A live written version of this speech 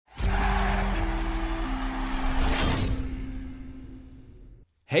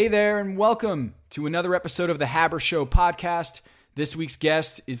Hey there, and welcome to another episode of the Haber Show podcast. This week's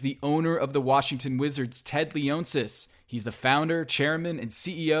guest is the owner of the Washington Wizards, Ted Leonsis. He's the founder, chairman, and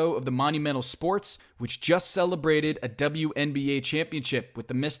CEO of the Monumental Sports, which just celebrated a WNBA championship with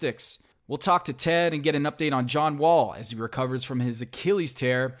the Mystics. We'll talk to Ted and get an update on John Wall as he recovers from his Achilles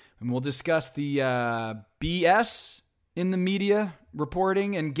tear, and we'll discuss the BS in the media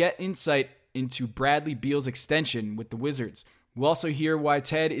reporting and get insight into Bradley Beal's extension with the Wizards. We'll also hear why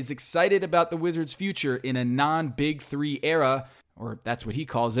Ted is excited about the Wizards' future in a non-Big Three era, or that's what he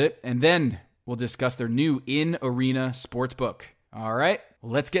calls it, and then we'll discuss their new in-arena sportsbook. All right,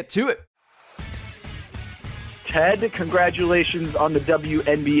 let's get to it. Ted, congratulations on the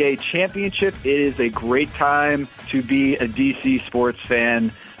WNBA championship. It is a great time to be a DC sports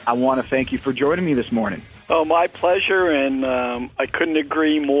fan. I want to thank you for joining me this morning. Oh, my pleasure, and I couldn't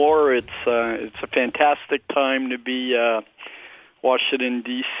agree more. It's a fantastic time to be Washington,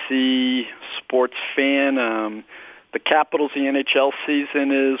 D.C. sports fan. The Capitals, the NHL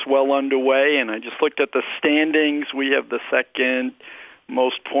season is well underway, and I just looked at the standings. We have the second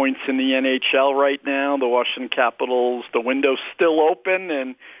most points in the NHL right now. The Washington Capitals, the window's still open,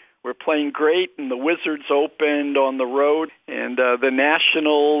 and we're playing great, and the Wizards opened on the road, and the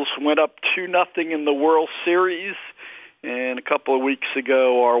Nationals went up 2-0 in the World Series. And a couple of weeks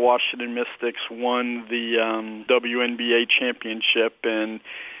ago, our Washington Mystics won the WNBA championship, and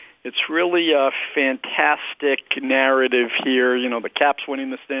it's really a fantastic narrative here. You know, the Caps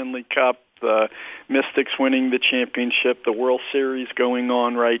winning the Stanley Cup, the Mystics winning the championship, the World Series going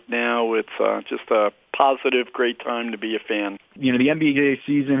on right now. It's just a positive, great time to be a fan. You know, the NBA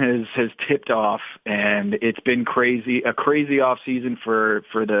season has tipped off, and it's been a crazy off season for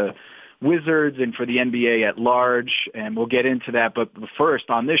the Wizards and for the NBA at large, and we'll get into that. But first,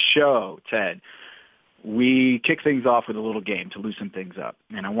 on this show, Ted, we kick things off with a little game to loosen things up.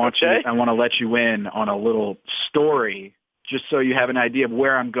 And I want to let you in on a little story just so you have an idea of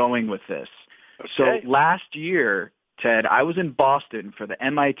where I'm going with this. Okay. So last year, Ted, I was in Boston for the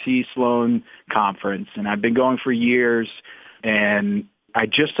MIT Sloan Conference, and I've been going for years, and I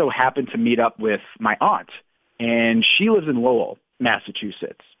just so happened to meet up with my aunt, and she lives in Lowell,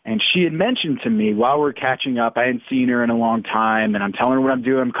 Massachusetts. And she had mentioned to me while we're catching up, I hadn't seen her in a long time, and I'm telling her what I'm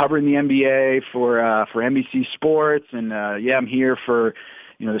doing. I'm covering the NBA for NBC Sports, and I'm here for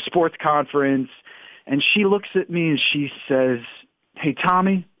the sports conference. And she looks at me and she says, "Hey,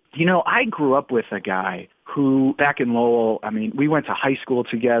 Tommy, I grew up with a guy who, back in Lowell, we went to high school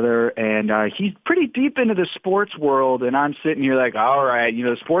together, and he's pretty deep into the sports world." And I'm sitting here like, all right,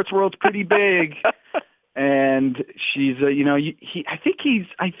 the sports world's pretty big. And she's, I think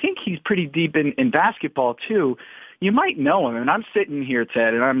he's pretty deep in basketball too. You might know him. And I'm sitting here,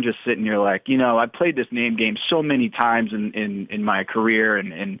 Ted, and I'm just sitting here like, I've played this name game so many times in my career,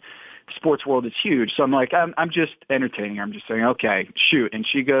 and the sports world is huge. So I'm like, I'm just entertaining her. I'm just saying, okay, shoot. And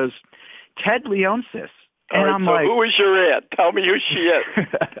she goes, "Ted Leonsis." And I'm like, who is your aunt? Tell me who she is.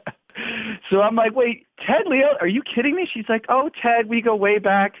 So I'm like, wait, Ted Leo? Are you kidding me? She's like, "Oh, Ted, we go way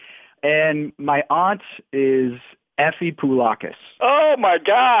back." And my aunt is Effie Poulakis. Oh, my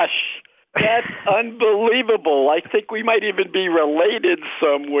gosh. That's unbelievable. I think we might even be related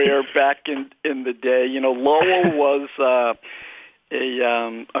somewhere back in the day. Lowell was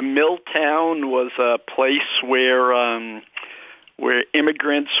a mill town, was a place where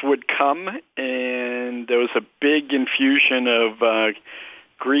immigrants would come, and there was a big infusion of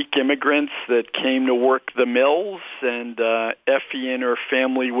Greek immigrants that came to work the mills, and Effie and her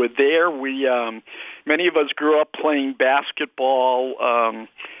family were there. We, many of us grew up playing basketball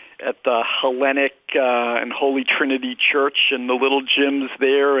at the Hellenic and Holy Trinity Church and the little gyms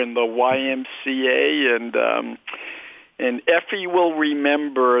there and the YMCA, and Effie will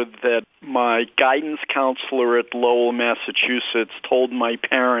remember that my guidance counselor at Lowell, Massachusetts, told my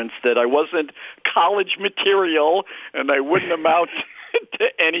parents that I wasn't college material and I wouldn't amount to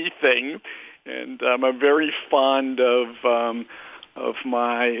anything, and I'm very fond of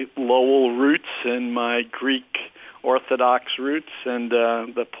my Lowell roots and my Greek Orthodox roots, and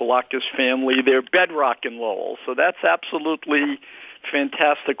the Poulakis family, they're bedrock in Lowell. So that's absolutely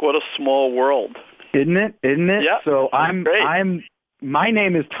fantastic. What a small world. Isn't it? Yeah, so my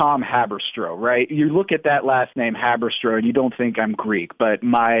name is Tom Haberstroh, right? You look at that last name, Haberstroh, and you don't think I'm Greek, but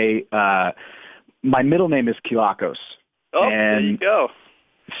my middle name is Kyriakos. Oh, there you go.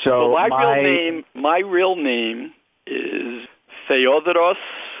 So my real name is Theodoros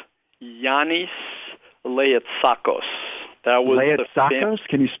Yannis Leotsakos. That was Leotsakos?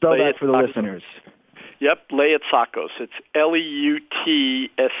 Can you spell that for the listeners? Yep, Leotsakos. It's Leutsakos,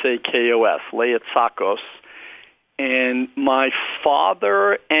 Leotsakos. And my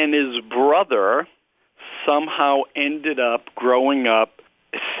father and his brother somehow ended up growing up,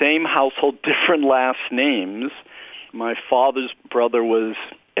 same household, different last names. My father's brother was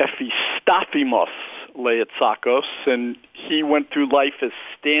Ephistophimus Leotsakos, and he went through life as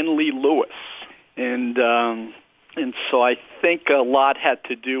Stanley Lewis. And so I think a lot had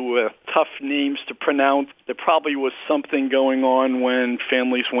to do with tough names to pronounce. There probably was something going on when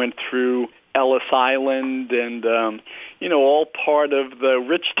families went through Ellis Island and, all part of the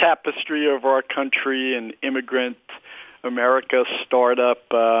rich tapestry of our country and immigrant America, startup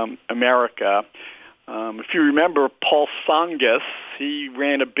America. If you remember Paul Tsongas, he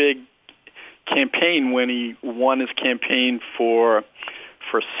ran a big campaign when he won his campaign for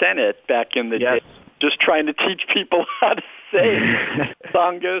Senate back in the day, just trying to teach people how to say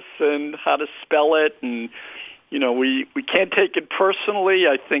Tsongas and how to spell it. And, we can't take it personally.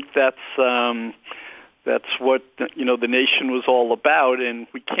 I think that's what, the nation was all about. And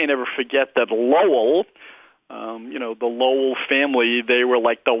we can't ever forget that Lowell, the Lowell family, they were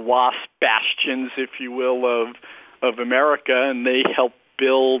like the WASP bastions, if you will, of America, and they helped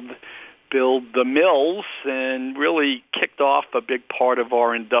build the mills and really kicked off a big part of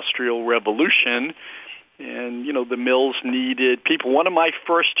our industrial revolution. And, the mills needed people. One of my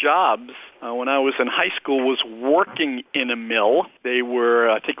first jobs when I was in high school was working in a mill. They were,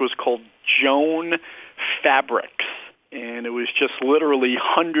 I think it was called Joan Fabrics. And it was just literally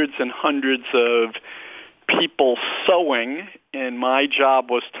hundreds and hundreds of people sewing. And my job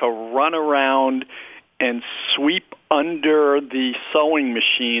was to run around and sweep under the sewing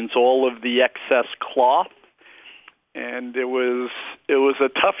machines all of the excess cloth. And it was a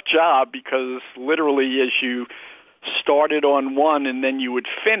tough job because literally as you started on one and then you would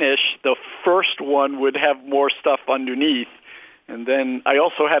finish, the first one would have more stuff underneath. And then I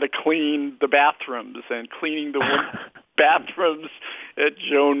also had to clean the bathrooms, and cleaning the bathrooms at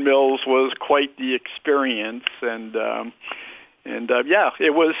Joan Mills was quite the experience. And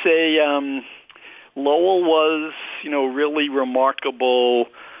it was Lowell was, really remarkable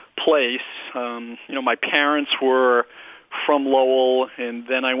place. My parents were from Lowell, and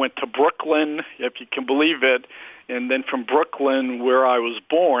then I went to Brooklyn, if you can believe it. And then from Brooklyn, where I was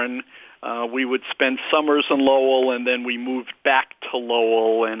born, we would spend summers in Lowell, and then we moved back to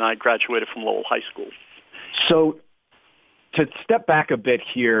Lowell, and I graduated from Lowell High School. So to step back a bit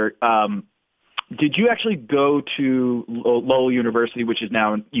here, did you actually go to Lowell University, which is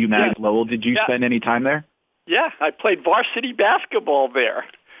now UMass Lowell? Did you spend any time there? Yeah, I played varsity basketball there.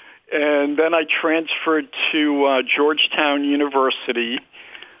 And then I transferred to Georgetown University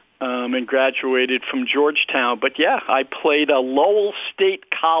and graduated from Georgetown. But, I played at Lowell State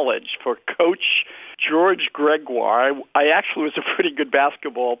College for Coach George Gregoire. I actually was a pretty good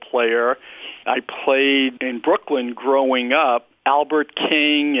basketball player. I played in Brooklyn growing up. Albert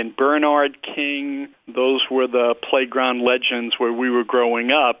King and Bernard King, those were the playground legends where we were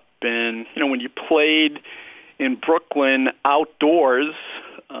growing up. And, when you played in Brooklyn outdoors,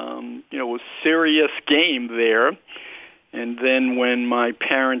 it was a serious game there. And then when my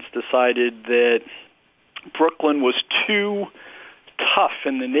parents decided that Brooklyn was too tough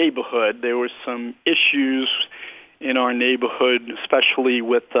in the neighborhood, there were some issues in our neighborhood, especially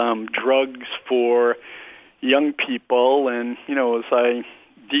with drugs for young people. And, as I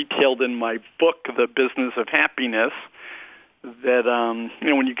detailed in my book, The Business of Happiness, that,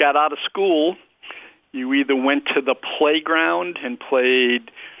 when you got out of school, you either went to the playground and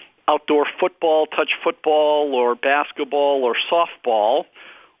played outdoor football, touch football, or basketball, or softball,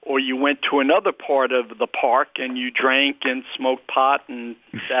 or you went to another part of the park and you drank and smoked pot and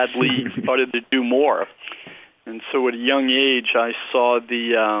sadly started to do more. And so at a young age, I saw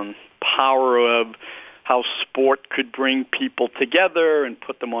the power of how sport could bring people together and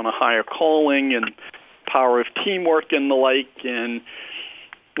put them on a higher calling, and power of teamwork and the like. And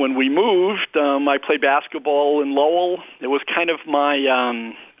when we moved, I played basketball in Lowell. It was kind of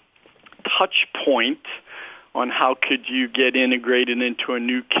my touch point on how could you get integrated into a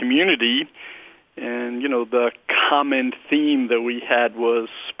new community. And, the common theme that we had was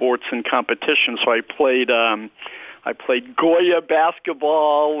sports and competition. So I played Goya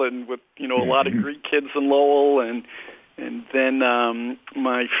basketball and with, a lot of Greek kids in Lowell. And then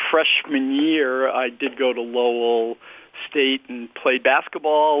my freshman year, I did go to Lowell State and played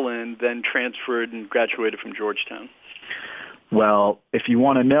basketball, and then transferred and graduated from Georgetown. Well, if you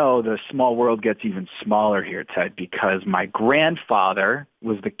want to know, the small world gets even smaller here, Ted, because my grandfather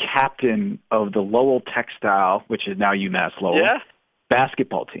was the captain of the Lowell Textile, which is now UMass Lowell,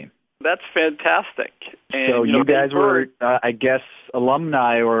 basketball team. That's fantastic. And, so you guys were, I guess,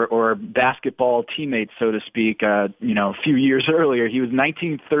 alumni or basketball teammates, so to speak, a few years earlier. He was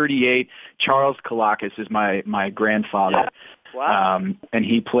 1938. Charles Kalakis is my grandfather. Yeah. Wow. And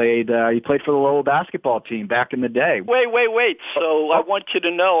he played for the Lowell basketball team back in the day. Wait. So I want you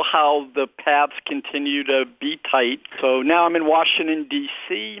to know how the paths continue to be tight. So now I'm in Washington,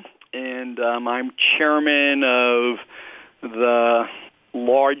 D.C., and I'm chairman of the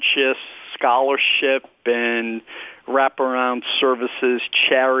largest scholarship and wraparound services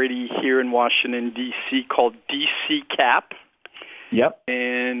charity here in Washington, D.C. called DC CAP. Yep.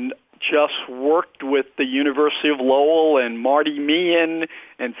 And just worked with the University of Lowell and Marty Meehan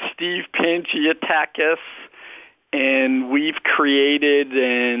and Steve Pangiotakis, and we've created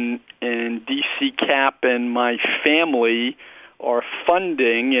and DC CAP and my family are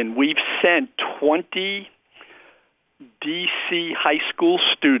funding, and we've sent 20 DC high school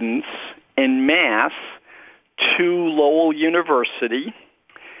students en masse to Lowell University,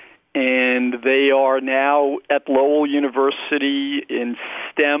 and they are now at Lowell University in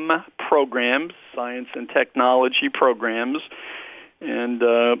STEM programs, science and technology programs, and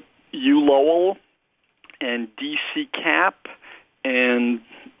U Lowell and DC CAP and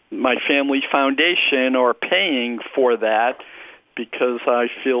my family foundation are paying for that because I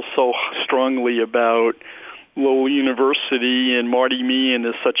feel so strongly about Lowell University, and Marty Meehan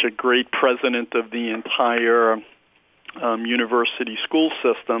is such a great president of the entire university school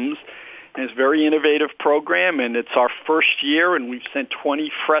systems. And it's a very innovative program, and it's our first year, and we've sent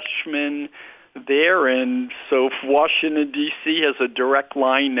 20 freshmen there. And so Washington, D.C. has a direct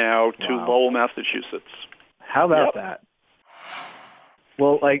line now to Lowell, Massachusetts. How about that?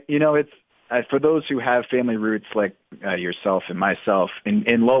 Well, it's for those who have family roots like yourself and myself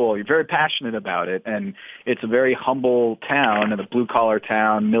in Lowell, you're very passionate about it, and it's a very humble town, a blue-collar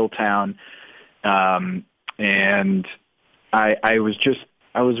town, mill town, and I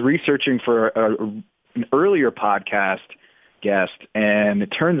was researching for an earlier podcast guest, and it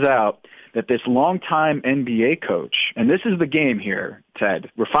turns out that this longtime NBA coach, and this is the game here, Ted.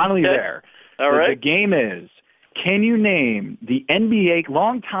 We're finally there. All right. The game is, can you name the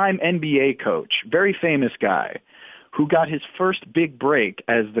longtime NBA coach, very famous guy, who got his first big break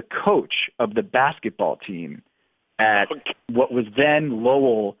as the coach of the basketball team at what was then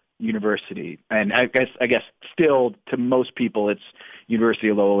Lowell University? And I guess still to most people it's University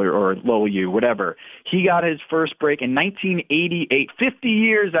of Lowell or Lowell U, whatever. He got his first break in 1988, 50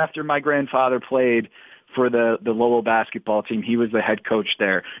 years after my grandfather played for the Lowell basketball team. He was the head coach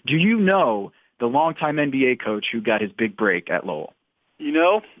there. Do you know the longtime NBA coach who got his big break at Lowell?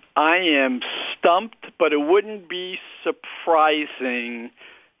 I am stumped, but it wouldn't be surprising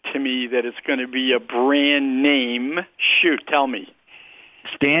to me that it's going to be a brand name. Shoot, tell me.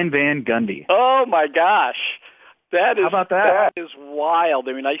 Stan Van Gundy. Oh my gosh, how about that? That is wild.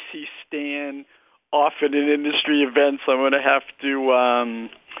 I mean, I see Stan often in industry events. I'm going to have to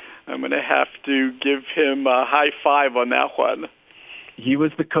give him a high five on that one. He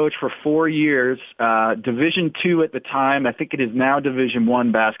was the coach for 4 years, Division II at the time. I think it is now Division I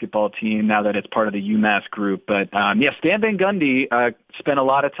basketball team now that it's part of the UMass group. But, Stan Van Gundy spent a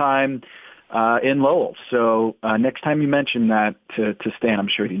lot of time in Lowell. So next time you mention that to Stan, I'm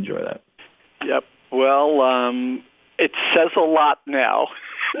sure he'd enjoy that. Yep. Well, it says a lot now.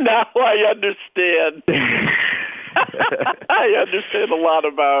 Now I understand. I understand a lot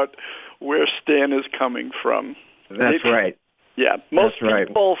about where Stan is coming from. That's right. Yeah, most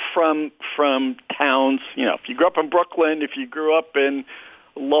people from towns, if you grew up in Brooklyn, if you grew up in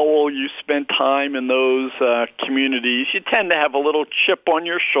Lowell, you spent time in those communities, you tend to have a little chip on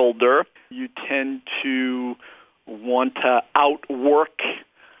your shoulder. You tend to want to outwork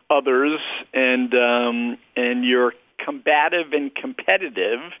others, and you're combative and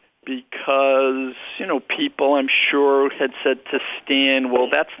competitive because, people, I'm sure, had said to Stan, well,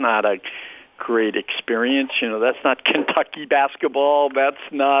 that's not a great experience. That's not Kentucky basketball. That's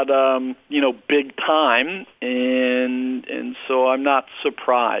not, big time. And so I'm not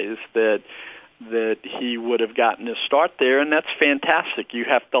surprised that he would have gotten his start there. And that's fantastic. You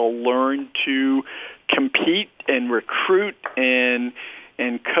have to learn to compete and recruit and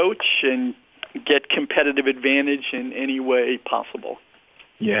coach and get competitive advantage in any way possible.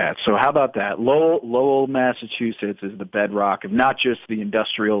 Yeah, so how about that? Lowell, Massachusetts is the bedrock of not just the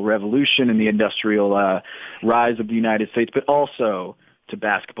Industrial Revolution and the industrial rise of the United States, but also to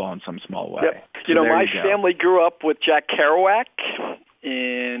basketball in some small way. Yep. So my family grew up with Jack Kerouac,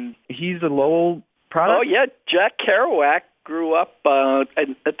 and he's a Lowell product? Oh, yeah, Jack Kerouac grew up at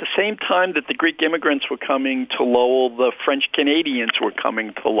the same time that the Greek immigrants were coming to Lowell, the French Canadians were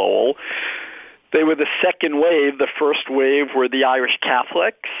coming to Lowell. They were the second wave. The first wave were the Irish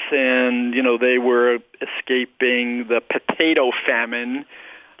Catholics, and, they were escaping the potato famine.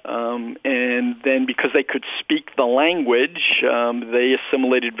 And then because they could speak the language, they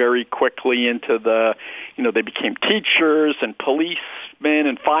assimilated very quickly into they became teachers and policemen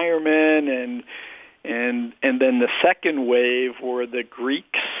and firemen, and then the second wave were the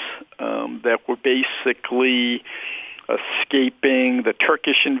Greeks that were basically escaping the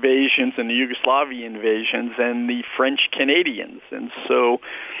Turkish invasions and the Yugoslavian invasions and the French Canadians. And so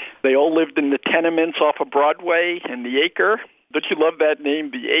they all lived in the tenements off of Broadway and the Acre. Don't you love that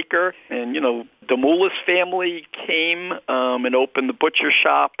name, the Acre? And, the Moulis family came and opened the butcher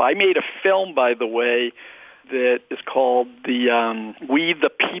shop. I made a film, by the way, that is called We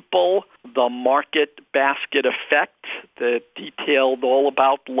the People, the Market Basket Effect, that detailed all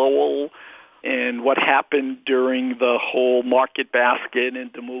about Lowell and what happened during the whole Market Basket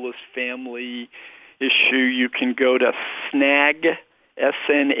and Moulis family issue. You can go to Snag,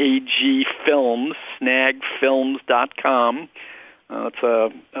 SNAG Films, snagfilms.com. It's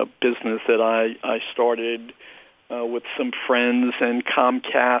a business that I started with some friends, and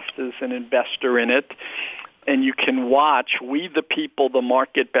Comcast is an investor in it. And you can watch We the People, the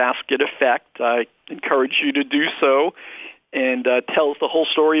Market Basket Effect. I encourage you to do so. And tells the whole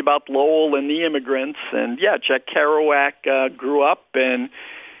story about Lowell and the immigrants. And, Jack Kerouac grew up, and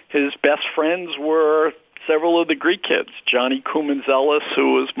his best friends were several of the Greek kids. Johnny Kumanzelis,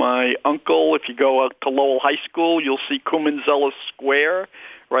 who was my uncle. If you go out to Lowell High School, you'll see Kumanzelis Square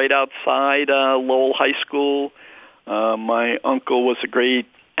right outside Lowell High School. My uncle was a great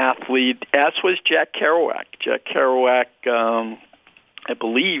athlete, as was Jack Kerouac. Jack Kerouac, I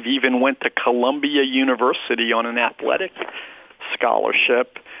believe, even went to Columbia University on an athletic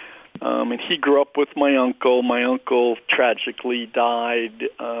scholarship. And he grew up with my uncle. My uncle tragically died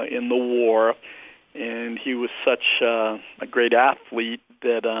in the war, and he was such a great athlete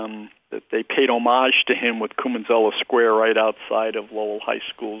that they paid homage to him with Kumanzelis Square right outside of Lowell High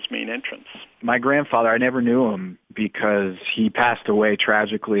School's main entrance. My grandfather, I never knew him because he passed away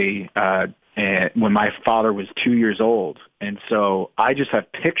tragically when my father was 2 years old. And so I just have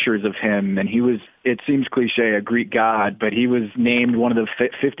pictures of him, and he was, it seems cliche, a Greek god, but he was named one of the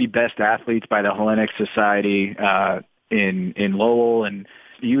 50 best athletes by the Hellenic Society in Lowell, and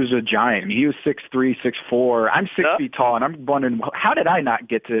he was a giant. I mean, he was 6'3", 6'4". I'm 6 feet tall, and I'm wondering, how did I not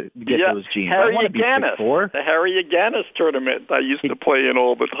get those genes? Harry I want to be 6'4". The Harry Aganis tournament I used to play in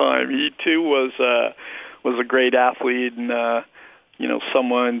all the time. He, too, was a great athlete, and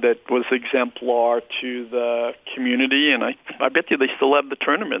someone that was exemplar to the community, and I bet you they still have the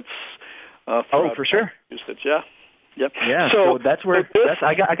tournaments. For sure. Yeah. Yep. Yeah. So that's where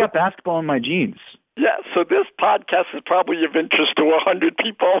I got basketball in my genes. Yeah. So this podcast is probably of interest to 100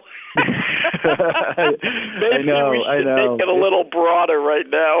 people. Maybe we should make it a little broader right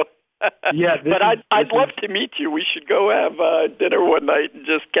now. Yeah. But I'd love to meet you. We should go have dinner one night and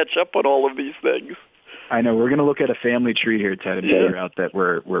just catch up on all of these things. I know. We're going to look at a family tree here, Ted, and figure out that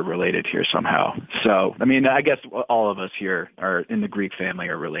we're related here somehow. So, I mean, I guess all of us here are in the Greek family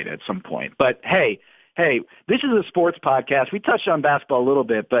are related at some point. But hey, this is a sports podcast. We touched on basketball a little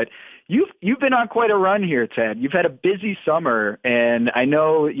bit, but you've been on quite a run here, Ted. You've had a busy summer, and I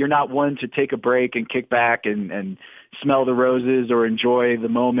know you're not one to take a break and kick back and smell the roses or enjoy the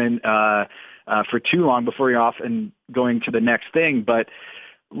moment for too long before you're off and going to the next thing. But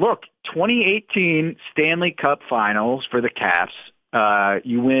look, 2018 Stanley Cup Finals for the Caps.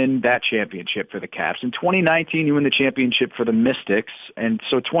 You win that championship for the Caps. In 2019, you win the championship for the Mystics. And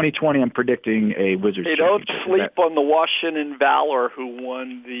so 2020, I'm predicting a Wizards championship. Don't sleep on the Washington Valor, who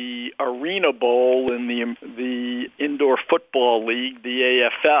won the Arena Bowl in the Indoor Football League, the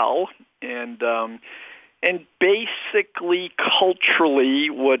AFL. And basically, culturally,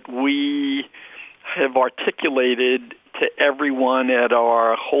 what we have articulated to everyone at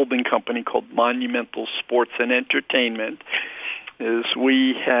our holding company called Monumental Sports and Entertainment is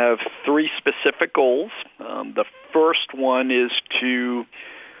we have three specific goals. The first one is to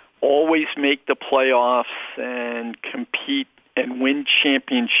always make the playoffs and compete and win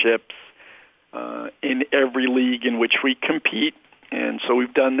championships in every league in which we compete. And so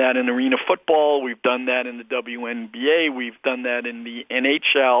we've done that in arena football. We've done that in the WNBA. We've done that in the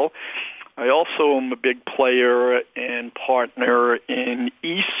NHL. I also am a big player and partner in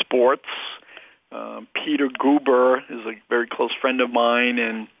esports. Peter Guber is a very close friend of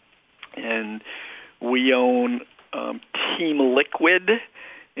mine, and we own Team Liquid,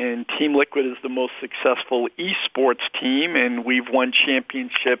 And Team Liquid is the most successful esports team, and we've won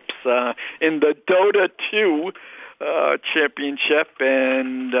championships in the Dota 2 championship,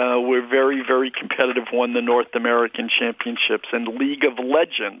 and we're very, very competitive, won the North American championships and League of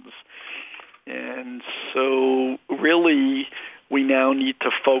Legends. And so really we now need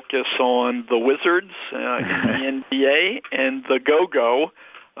to focus on the Wizards in the NBA and the Go-Go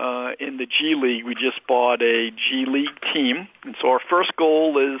in the G League. We just bought a G League team. And so our first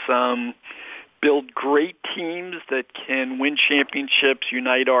goal is build great teams that can win championships,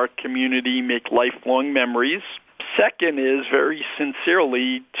 unite our community, make lifelong memories. Second is very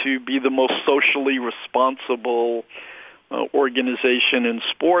sincerely to be the most socially responsible organization in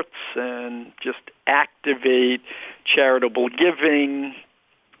sports and just activate charitable giving,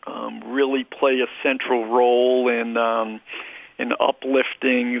 really play a central role in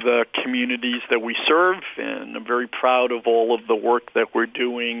uplifting the communities that we serve. And I'm very proud of all of the work that we're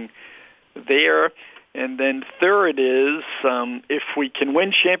doing there. And then third is if we can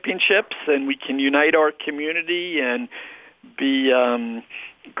win championships and we can unite our community and be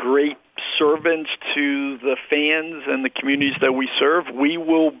great servants to the fans and the communities that we serve, we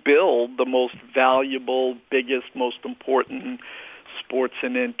will build the most valuable, biggest, most important sports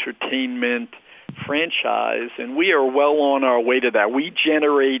and entertainment franchise. And we are well on our way to that. We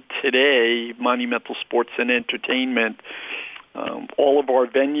generate today Monumental Sports and Entertainment. All of our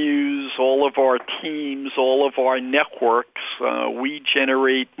venues, all of our teams, all of our networks, we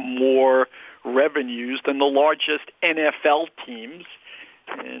generate more revenues than the largest NFL teams.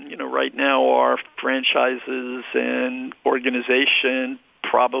 And, right now our franchises and organization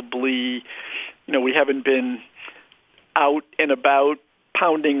probably, we haven't been out and about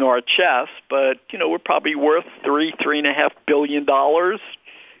pounding our chest, but, we're probably worth $3.5 billion.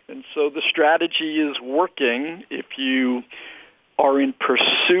 And so the strategy is working. If you are in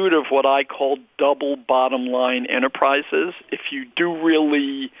pursuit of what I call double bottom line enterprises, if you do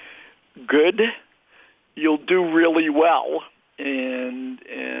really good, you'll do really well. And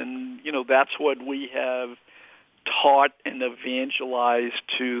that's what we have taught and evangelized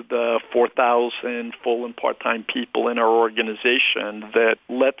to the 4,000 full and part-time people in our organization, that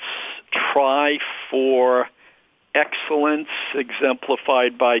let's try for excellence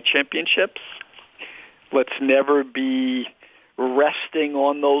exemplified by championships. Let's never be resting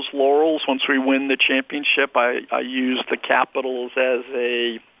on those laurels. Once we win the championship, I use the Capitals as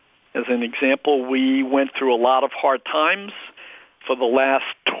an example. We went through a lot of hard times. For the last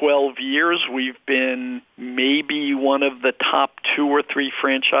 12 years, we've been maybe one of the top 2 or 3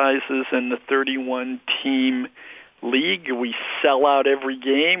 franchises in the 31-team league. We sell out every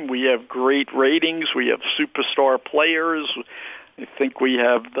game. We have great ratings. We have superstar players. I think we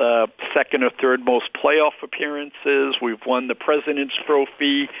have the second or third most playoff appearances. We've won the President's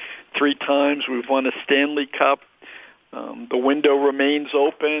Trophy 3 times. We've won a Stanley Cup. The window remains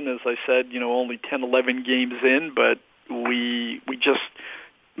open. As I said, only 10, 11 games in, but we just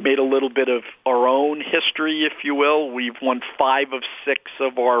made a little bit of our own history, if you will. We've won 5 of 6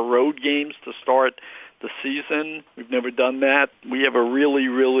 of our road games to start the season. We've never done that. We have a really,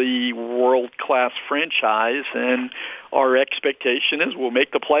 really world-class franchise, and our expectation is we'll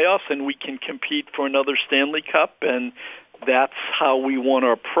make the playoffs and we can compete for another Stanley Cup, and that's how we want to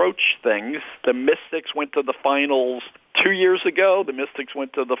approach things. The Mystics went to the finals 2 years ago. The Mystics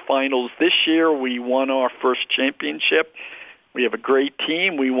went to the finals this year. We won our first championship. We have a great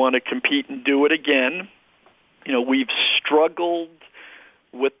team. We want to compete and do it again. We've struggled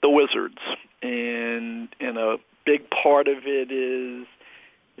with the Wizards, and a big part of it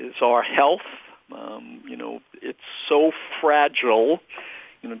is our health. It's so fragile.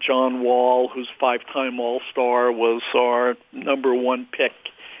 John Wall, who's 5-time All-Star, was our number 1 pick,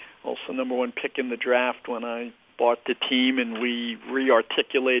 also number 1 pick in the draft when I bought the team, and we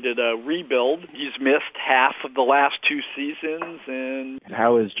rearticulated a rebuild. He's missed half of the last 2 seasons. And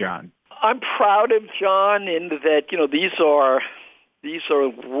how is John? I'm proud of John in that, these are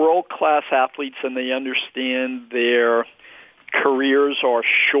world-class athletes, and they understand their careers are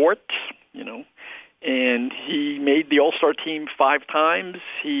short, and he made the All-Star team 5 times.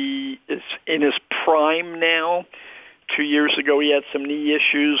 He is in his prime now. 2 years ago, he had some knee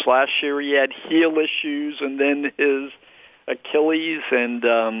issues. Last year, he had heel issues, and then his Achilles.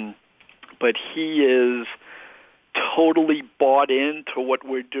 But he is totally bought into what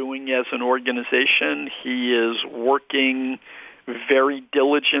we're doing as an organization. He is working very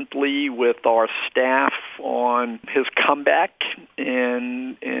diligently with our staff on his comeback,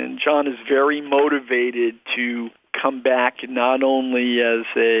 and John is very motivated to come back not only as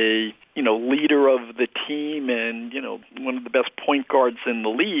a leader of the team and, one of the best point guards in the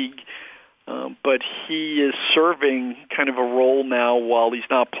league. But he is serving kind of a role now while he's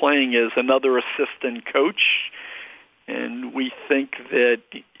not playing as another assistant coach. And we think that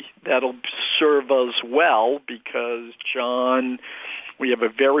that'll serve us well because we have a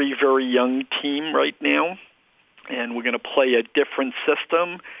very, very young team right now, and we're going to play a different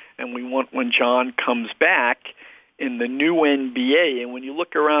system. And we want, when John comes back in the new NBA, and when you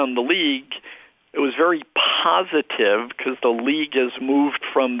look around the league, it was very positive because the league has moved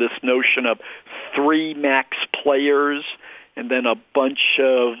from this notion of 3 max players and then a bunch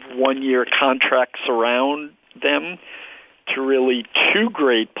of one-year contracts around them to really 2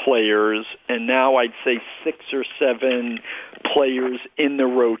 great players, and now I'd say 6 or 7 players in the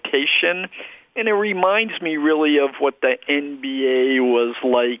rotation. And it reminds me really of what the NBA was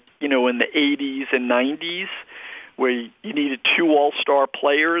like, in the 80s and 90s, where you needed 2 all-star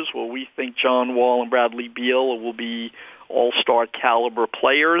players. Well, we think John Wall and Bradley Beal will be all-star caliber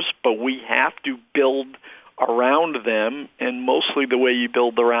players, but we have to build around them, and mostly the way you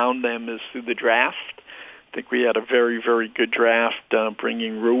build around them is through the draft. I think we had a very, very good draft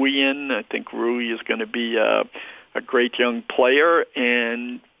bringing Rui in. I think Rui is going to be a great young player,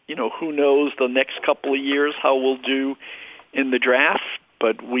 and, who knows the next couple of years how we'll do in the draft,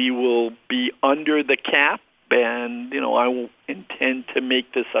 but we will be under the cap. And, I will intend to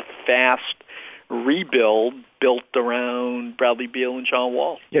make this a fast rebuild built around Bradley Beal and John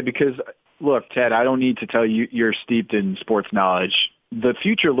Wall. Yeah, because, look, Ted, I don't need to tell you, you're steeped in sports knowledge. The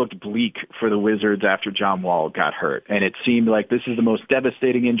future looked bleak for the Wizards after John Wall got hurt. And it seemed like this is the most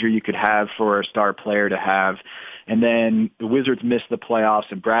devastating injury you could have for a star player to have. And then the Wizards missed the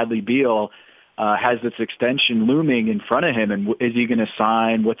playoffs, and Bradley Beal has this extension looming in front of him. And is he going to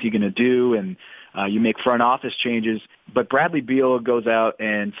sign? What's he going to do? And you make front office changes, but Bradley Beal goes out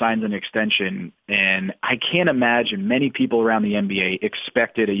and signs an extension, and I can't imagine many people around the NBA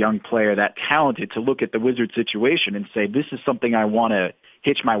expected a young player that talented to look at the Wizards situation and say, this is something I want to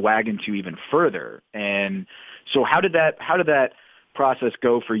hitch my wagon to even further. And so how did that process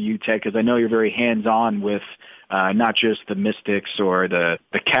go for you, Ted? Because I know you're very hands-on with not just the Mystics or the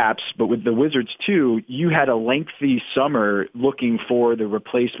Caps, but with the Wizards too. You had a lengthy summer looking for the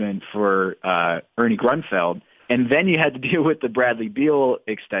replacement for Ernie Grunfeld, and then you had to deal with the Bradley Beal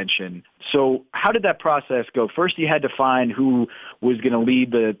extension. So how did that process go? First, you had to find who was going to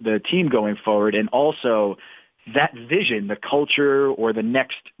lead the team going forward, and also that vision, the culture or the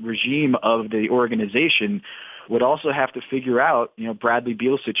next regime of the organization would also have to figure out, Bradley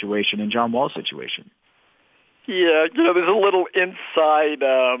Beal's situation and John Wall's situation. Yeah, there's a little inside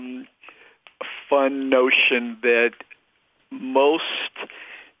fun notion that most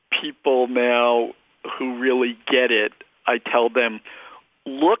people now who really get it, I tell them,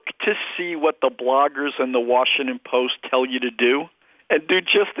 look to see what the bloggers in the Washington Post tell you to do and do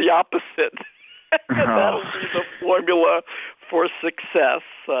just the opposite. That'll be the formula for success.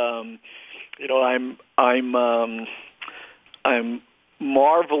 I'm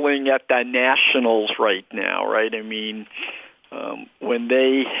marveling at the Nationals right now, right? I mean, when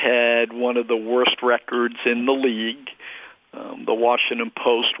they had one of the worst records in the league, the Washington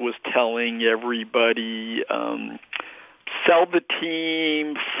Post was telling everybody, sell the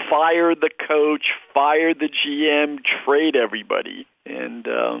team, fire the coach, fire the GM, trade everybody. And,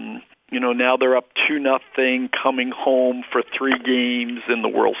 now they're up 2-0 coming home for 3 games in the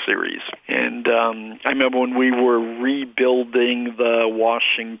World Series. And I remember when we were rebuilding the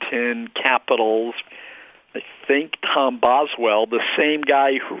Washington Capitals, I think Tom Boswell, the same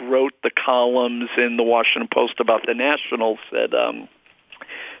guy who wrote the columns in the Washington Post about the Nationals, said,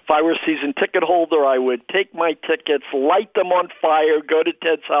 if I were a season ticket holder, I would take my tickets, light them on fire, go to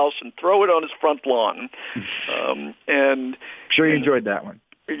Ted's house, and throw it on his front lawn. And sure you enjoyed that one.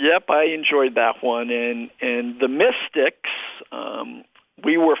 Yep, I enjoyed that one. And the Mystics,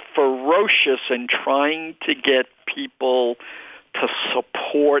 we were ferocious in trying to get people to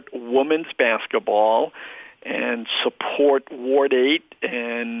support women's basketball and support Ward 8,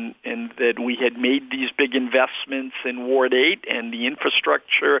 and that we had made these big investments in Ward 8 and the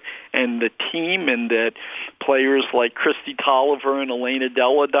infrastructure and the team, and that players like Christy Tolliver and Elena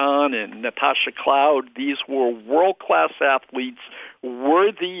Deladon and Natasha Cloud, these were world-class athletes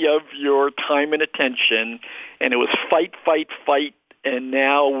worthy of your time and attention, and it was fight, fight, fight, and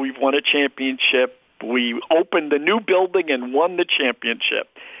now we've won a championship. We opened the new building and won the championship.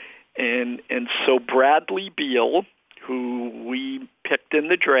 And so Bradley Beal, who we picked in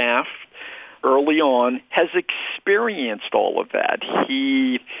the draft early on, has experienced all of that.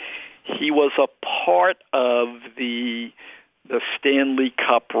 He was a part of the the Stanley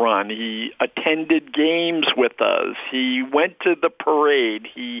Cup run. He attended games with us. He went to the parade.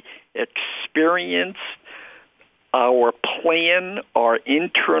 He experienced our plan, our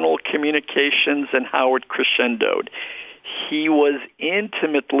internal communications, and how it crescendoed. He was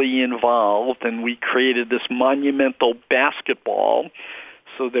intimately involved, and we created this monumental basketball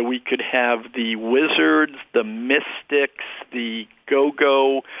so that we could have the Wizards, the Mystics, the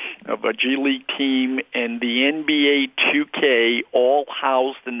Go-Go of a G League team, and the NBA 2K all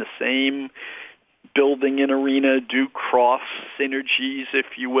housed in the same building and arena, do cross synergies, if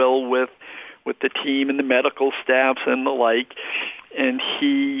you will, with the team and the medical staffs and the like. And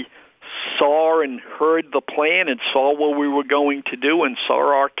he saw and heard the plan and saw what we were going to do and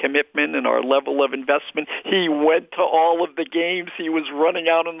saw our commitment and our level of investment. He went to all of the games. He was running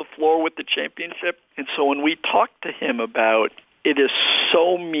out on the floor with the championship. And so when we talked to him about it is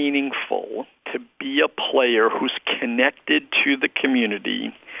so meaningful to be a player who's connected to the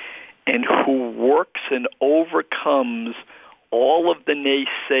community and who works and overcomes all of the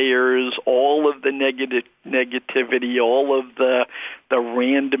naysayers, all of the negativity, all of the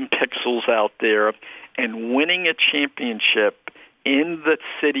random pixels out there, and winning a championship in the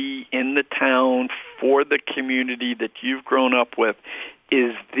city, in the town, for the community that you've grown up with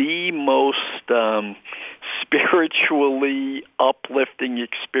is the most spiritually uplifting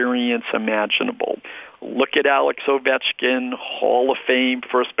experience imaginable. Look at Alex Ovechkin, Hall of Fame,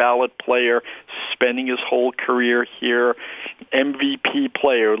 first ballot player, spending his whole career here, MVP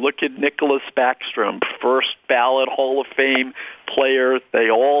player. Look at Nicholas Backstrom, first ballot Hall of Fame player. They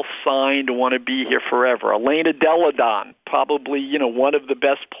all signed to want to be here forever. Elena Deladon, probably, one of the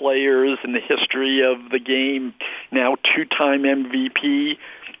best players in the history of the game, now two-time MVP,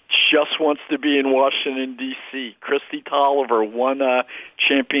 just wants to be in Washington, D.C. Christy Tolliver won a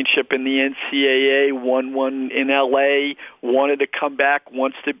championship in the NCAA, won one in L.A., wanted to come back,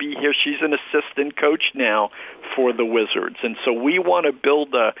 wants to be here. She's an assistant coach now for the Wizards. And so we want to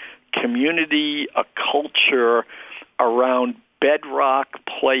build a community, a culture around bedrock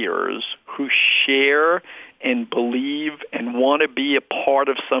players who share and believe and want to be a part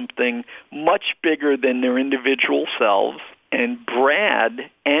of something much bigger than their individual selves. And Brad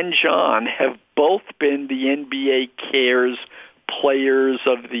and John have both been the NBA Cares Players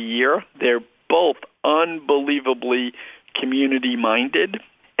of the Year. They're both unbelievably community-minded,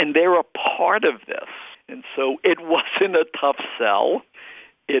 and they're a part of this. And so it wasn't a tough sell.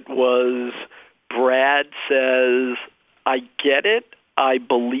 It was, Brad says, I get it. I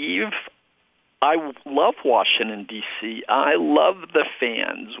believe. I love Washington, D.C. I love the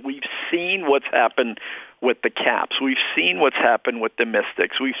fans. We've seen what's happened with the Caps. We've seen what's happened with the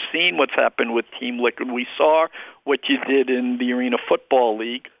Mystics. We've seen what's happened with Team Liquid. We saw what you did in the Arena Football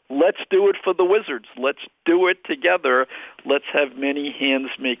League. Let's do it for the Wizards. Let's do it together. Let's have many hands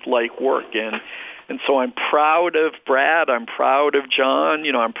make light work. And so I'm proud of Brad. I'm proud of John.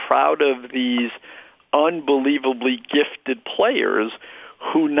 I'm proud of these unbelievably gifted players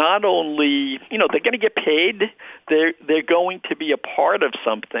who not only, they're going to get paid, they're going to be a part of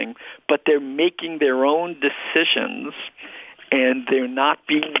something, but they're making their own decisions, and they're not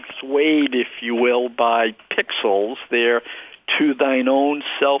being swayed, if you will, by pixels. They're to thine own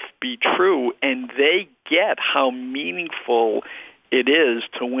self be true, and they get how meaningful it is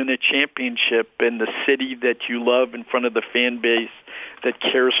to win a championship in the city that you love in front of the fan base that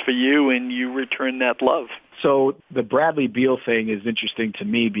cares for you, and you return that love. So the Bradley Beal thing is interesting to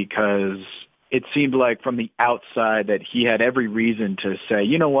me because it seemed like from the outside that he had every reason to say,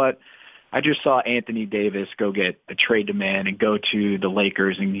 you know what, I just saw Anthony Davis go get a trade demand and go to the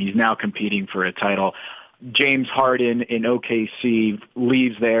Lakers, and he's now competing for a title. James Harden in OKC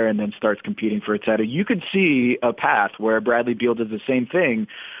leaves there and then starts competing for a title. You could see a path where Bradley Beal does the same thing,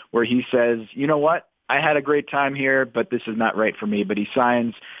 where he says, you know what, I had a great time here, but this is not right for me. But he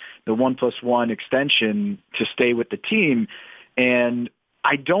signs the 1+1 extension to stay with the team. And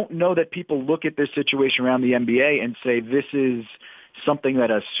I don't know that people look at this situation around the NBA and say this is something that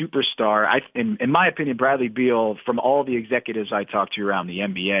a superstar, in my opinion, Bradley Beal, from all the executives I talked to around the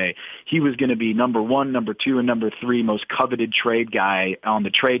NBA, he was going to be number 1, number 2, and number 3 most coveted trade guy on the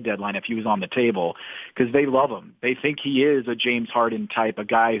trade deadline if he was on the table, because they love him. They think he is a James Harden type, a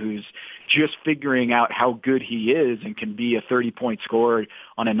guy who's just figuring out how good he is and can be a 30-point scorer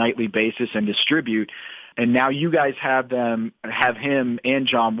on a nightly basis and distribute. And now you guys have him and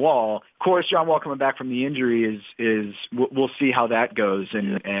John Wall. Of course, John Wall coming back from the injury is we'll see how that goes.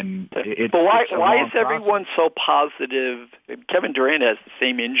 And it's, but why is process. Everyone so positive? Kevin Durant has the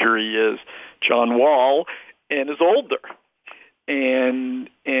same injury as John Wall and is older.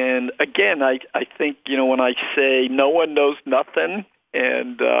 And again, I think, when I say no one knows nothing,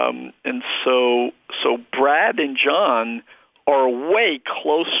 and so Brad and John are way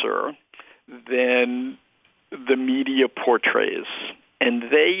closer than the media portrays, and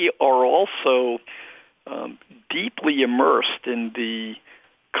they are also deeply immersed in the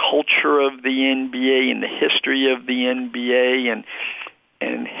culture of the NBA and the history of the NBA,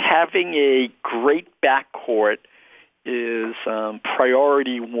 and having a great backcourt is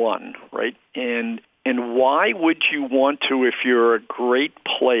priority one, right? And why would you want to, if you're a great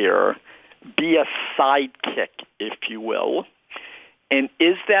player, be a sidekick, if you will? And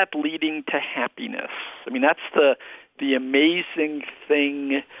is that leading to happiness? I mean, that's the amazing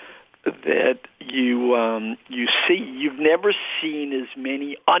thing that you see. You've never seen as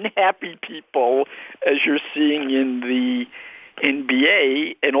many unhappy people as you're seeing in the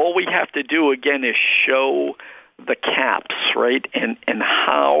NBA, and all we have to do again is show the caps, right? And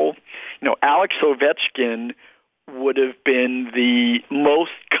how, Alex Ovechkin would have been the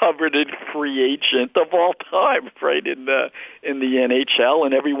most coveted free agent of all time, right, in the NHL,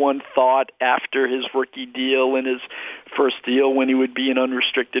 and everyone thought after his rookie deal and his first deal, when he would be an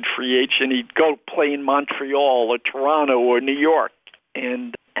unrestricted free agent, he'd go play in Montreal or Toronto or New York.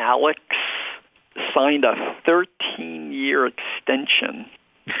 And Alex signed a 13-year extension.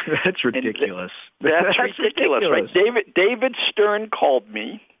 That's ridiculous. That's ridiculous, right? David Stern called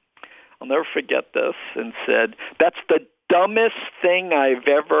me, I'll never forget this, and said, "That's the dumbest thing I've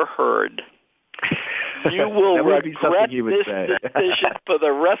ever heard. You will regret this decision for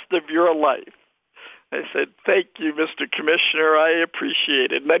the rest of your life." I said, "Thank you, Mr. Commissioner. I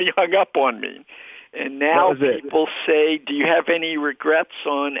appreciate it." And then he hung up on me. And now people say, "Do you have any regrets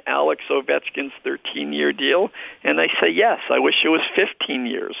on Alex Ovechkin's 13-year deal?" And I say, "Yes, I wish it was 15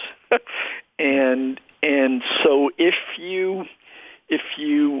 years." and so if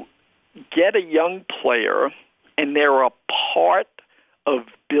you get a young player and they're a part of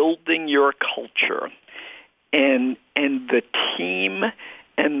building your culture, and the team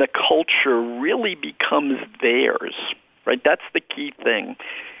and the culture really becomes theirs, right? That's the key thing.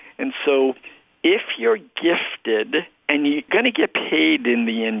 And so if you're gifted and you're going to get paid in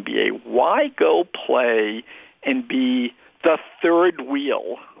the NBA, why go play and be the third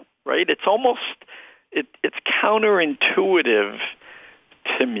wheel, right? It's almost, it's counterintuitive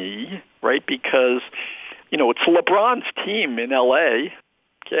to me, right? Because, it's LeBron's team in L.A.,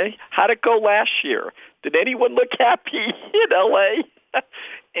 okay? How'd it go last year? Did anyone look happy in L.A.?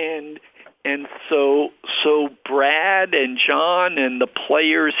 And so Brad and John and the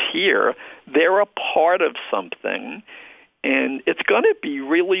players here, they're a part of something, and it's going to be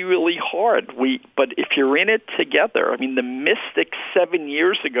really, really hard. But if you're in it together, I mean, the Mystics 7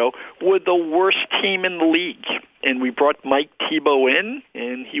 years ago were the worst team in the league, and we brought Mike Thibault in,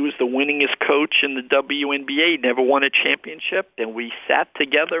 and he was the winningest coach in the WNBA, never won a championship, and we sat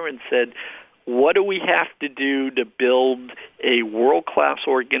together and said, what do we have to do to build a world-class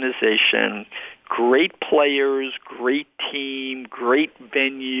organization, great players, great team, great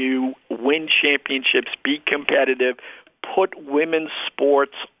venue, win championships, be competitive, put women's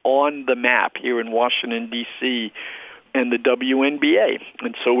sports on the map here in Washington, D.C., and the WNBA?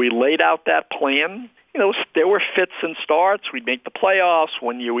 And so we laid out that plan. There were fits and starts. We'd make the playoffs.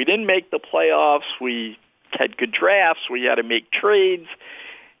 1 year we didn't make the playoffs. We had good drafts. We had to make trades.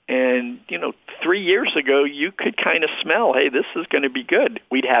 And, 3 years ago, you could kind of smell, hey, this is going to be good.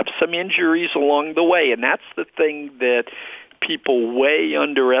 We'd have some injuries along the way, and that's the thing that people way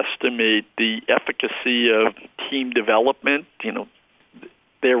underestimate, the efficacy of team development.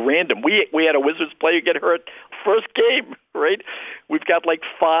 They're random. We had a Wizards player get hurt first game, right? We've got like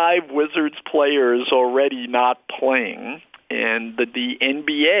 5 Wizards players already not playing, and the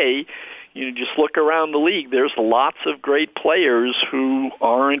NBA, just look around the league. There's lots of great players who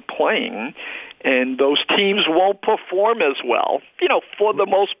aren't playing, and those teams won't perform as well, for the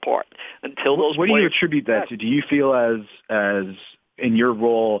most part, until those What players... do you attribute that to? Do you feel as in your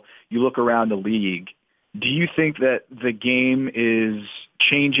role, you look around the league, do you think that the game is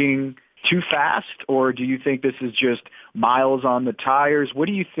changing too fast, or do you think this is just miles on the tires? What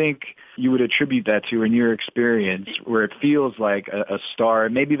do you think you would attribute that to in your experience, where it feels like a star?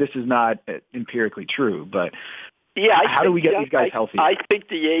 Maybe this is not empirically true, but how do we get these guys healthy? I think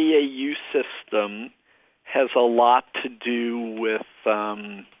the AAU system has a lot to do with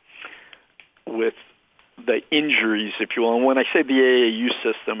the injuries, if you will. And when I say the AAU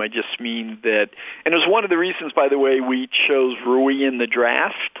system, I just mean that, and it was one of the reasons, by the way, we chose Rui in the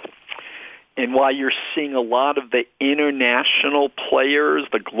draft, and why you're seeing a lot of the international players,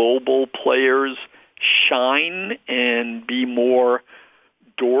 the global players, shine and be more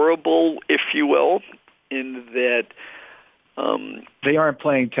durable, if you will, in that they aren't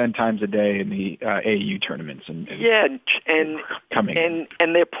playing 10 times a day in the AAU tournaments. And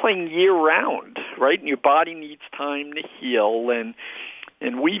they're playing year round, right? And your body needs time to heal, and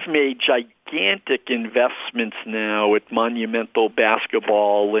we've made gigantic investments now at Monumental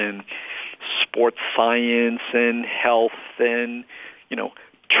Basketball in sports science and health and,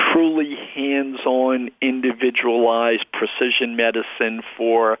 truly hands-on, individualized precision medicine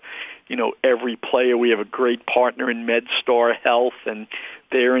for, every player. We have a great partner in MedStar Health and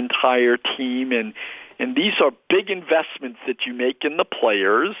their entire team. And these are big investments that you make in the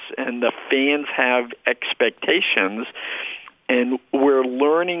players, and the fans have expectations. And we're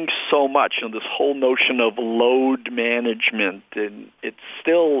learning so much. This whole notion of load management, and it's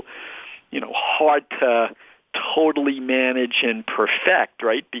still, hard to totally manage and perfect,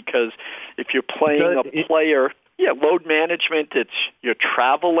 right? Because if you're playing a player, load management, it's you're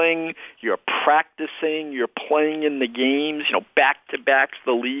traveling, you're practicing, you're playing in the games, back-to-backs.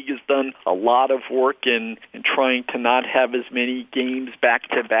 The league has done a lot of work in trying to not have as many games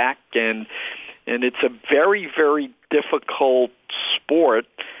back-to-back, and it's a very, very difficult sport.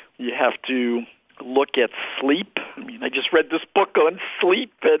 You have to look at sleep. I just read this book on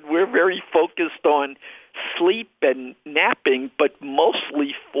sleep, and we're very focused on sleep and napping, but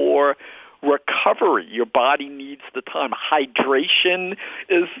mostly for recovery. Your body needs the time. Hydration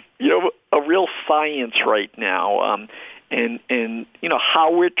is, a real science right now. And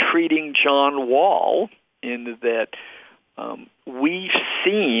how we're treating John Wall in that we've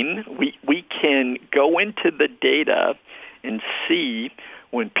seen, we can go into the data and see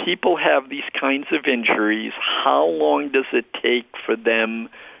when people have these kinds of injuries, how long does it take for them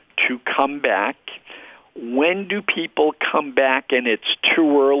to come back? When do people come back and it's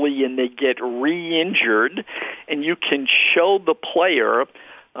too early and they get re-injured? And you can show the player,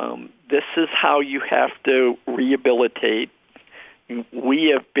 this is how you have to rehabilitate. We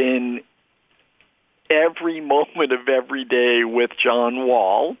have been every moment of every day with John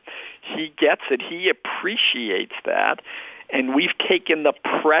Wall. He gets it. He appreciates that. And we've taken the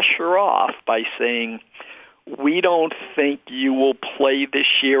pressure off by saying, we don't think you will play this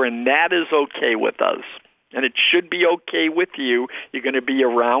year, and that is okay with us. And it should be okay with you. You're going to be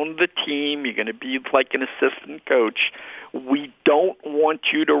around the team. You're going to be like an assistant coach. We don't want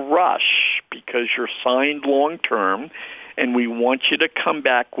you to rush because you're signed long-term, and we want you to come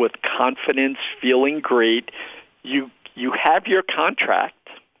back with confidence, feeling great. You have your contract,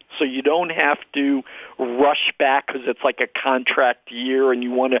 so you don't have to rush back because it's like a contract year and you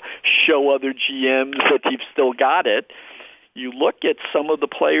want to show other GMs that you've still got it. You look at some of the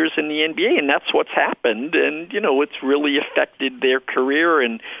players in the NBA, and that's what's happened, and, it's really affected their career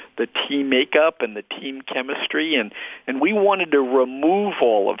and the team makeup and the team chemistry, and we wanted to remove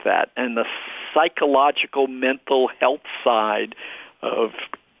all of that, and the psychological, mental health side of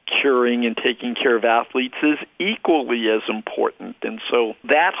curing and taking care of athletes is equally as important. And so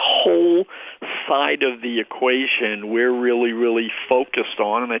that whole side of the equation we're really, really focused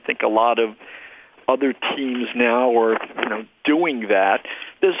on, and I think a lot of other teams now are, doing that.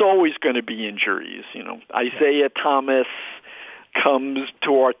 There's always going to be injuries. Isaiah Thomas comes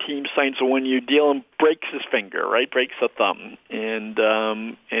to our team, signs a one-year deal, and breaks his finger, right? Breaks a thumb, and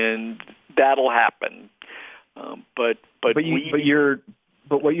that'll happen. But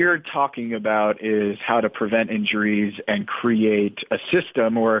what you're talking about is how to prevent injuries and create a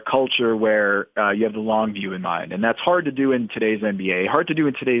system or a culture where you have the long view in mind. And that's hard to do in today's NBA, hard to do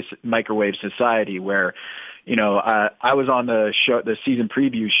in today's microwave society where, I was on the season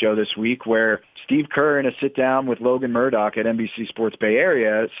preview show this week where Steve Kerr in a sit down with Logan Murdoch at NBC Sports Bay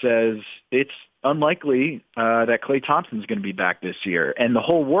Area says it's unlikely that Klay Thompson's going to be back this year. And the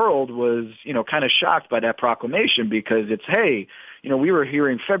whole world was, kind of shocked by that proclamation because it's, hey, we were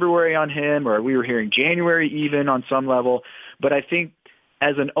hearing February on him, or we were hearing January even on some level. But I think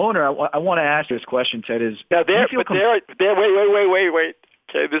as an owner, I want to ask this question, Ted, is... Now, wait.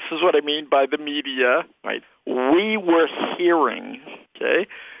 Okay, this is what I mean by the media, right? We were hearing, okay?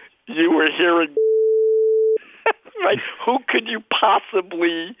 You were hearing, right? Who could you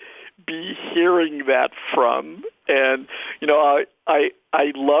possibly be hearing that from? And,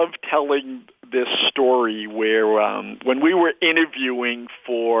 I love telling this story where when we were interviewing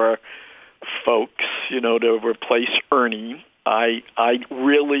for folks, to replace Ernie, I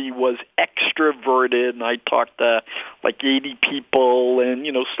really was extroverted, and I talked to like 80 people and,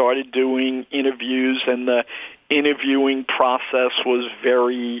 started doing interviews, and the interviewing process was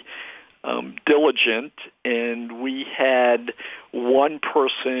very diligent, and we had one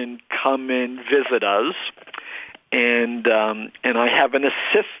person come and visit us, and I have an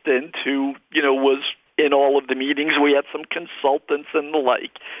assistant who was in all of the meetings. We had some consultants and the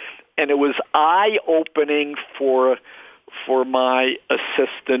like, and it was eye-opening for my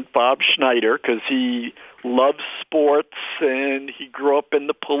assistant, Bob Schneider, because he loves sports and he grew up in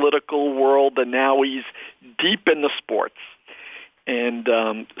the political world, and now he's deep in the sports. And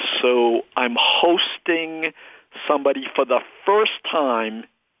so I'm hosting somebody for the first time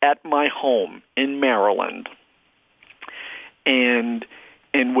at my home in Maryland. And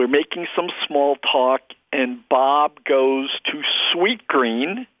we're making some small talk, and Bob goes to Sweet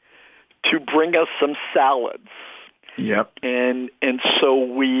Green to bring us some salads. Yep. And so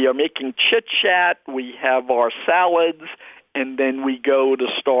we are making chit-chat, we have our salads, and then we go to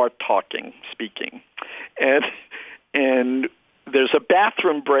start speaking. And there's a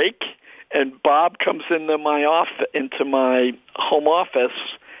bathroom break, and Bob comes into my home office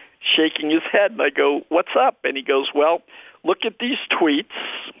shaking his head, and I go, "What's up?" And he goes, "Well, look at these tweets,"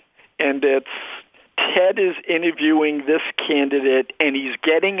 and it's Ted is interviewing this candidate, and he's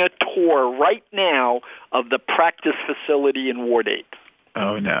getting a tour right now of the practice facility in Ward 8.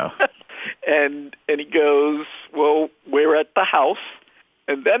 Oh, no. and he goes, "Well, we're at the house."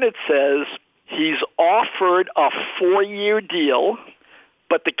 And then it says he's offered a 4-year deal,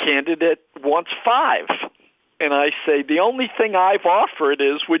 but the candidate wants 5. And I say, the only thing I've offered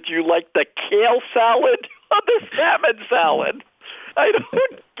is, would you like the kale salad or the salmon salad? I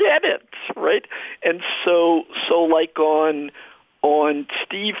don't get it, right? And so like on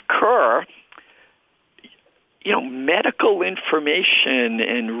Steve Kerr, medical information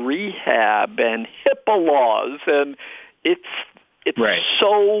and rehab and HIPAA laws, and it's right.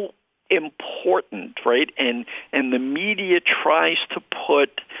 so important, right? And the media tries to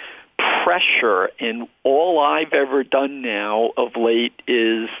put pressure, and all I've ever done now of late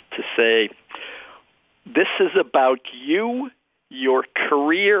is to say, this is about you, your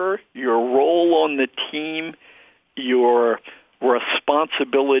career, your role on the team, your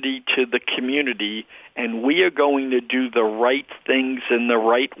responsibility to the community, and we are going to do the right things in the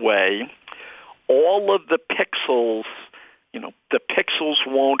right way. All of the pixels, the pixels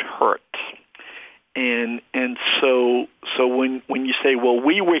won't hurt. And so when you say, well,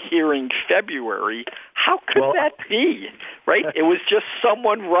 we were here in February, how could that be, right? It was just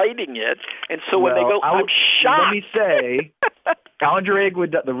someone writing it. And so when they go, I'm shocked. Let me say, Andre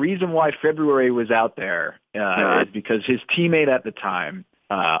Iguodala, the reason why February was out there is because his teammate at the time,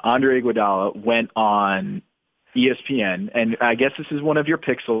 Andre Iguodala, went on ESPN, and I guess this is one of your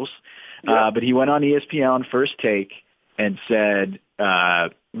pixels, but he went on ESPN on First Take and said,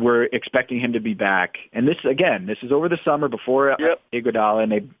 we're expecting him to be back. And this is over the summer before Iguodala,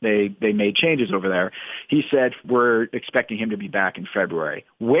 and they made changes over there. He said, we're expecting him to be back in February.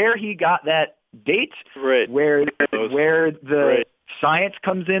 Where he got that date, where the science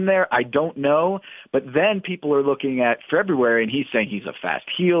comes in there, I don't know. But then people are looking at February, and he's saying he's a fast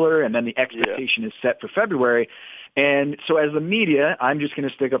healer, and then the expectation is set for February. And so as the media, I'm just going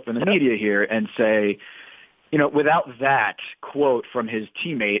to stick up for the media here and say, without that quote from his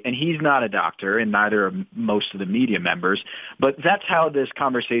teammate, and he's not a doctor, and neither are most of the media members, but that's how this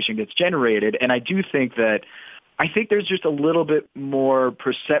conversation gets generated. And I do think there's just a little bit more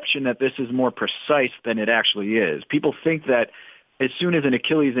perception that this is more precise than it actually is. People think that as soon as an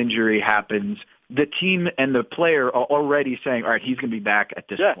Achilles injury happens, the team and the player are already saying, all right, he's going to be back at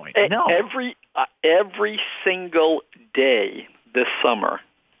this point. No. Every single day this summer,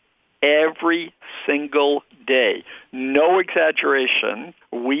 every single day, no exaggeration,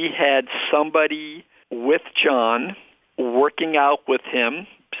 we had somebody with John working out with him,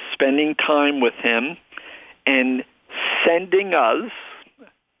 spending time with him, and sending us,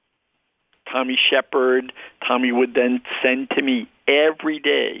 Tommy Shepard, Tommy would then send to me every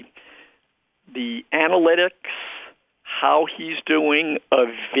day the analytics, how he's doing, a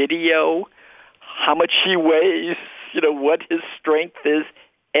video, how much he weighs, what his strength is,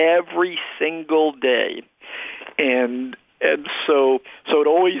 every single day. And so it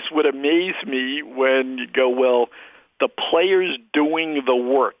always would amaze me when you go, well, the player's doing the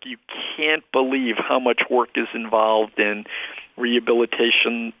work. You can't believe how much work is involved in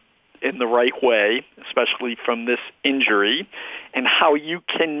rehabilitation in the right way, especially from this injury, and how you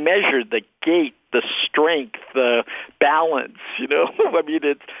can measure the gait, the strength, the balance, I mean,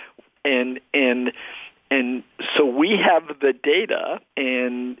 it's, and so we have the data,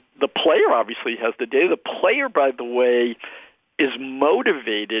 and the player obviously has the data. The player, by the way, is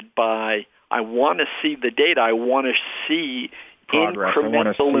motivated by, I want to see the data. I want to see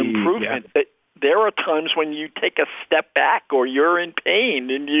incremental improvement. there are times when you take a step back or you're in pain,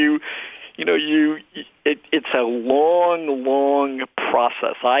 and it's a long, long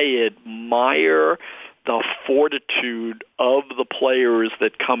process. I admire the fortitude of the players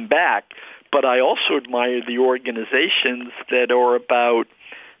that come back, but I also admire the organizations that are about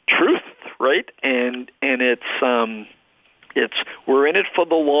truth, right? And it's we're in it for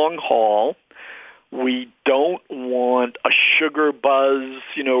the long haul. We don't want a sugar buzz,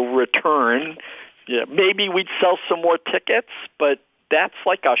 return. Yeah, maybe we'd sell some more tickets, but that's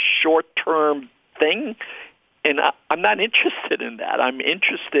like a short-term thing, and I'm not interested in that. I'm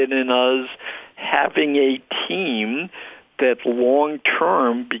interested in us having a team that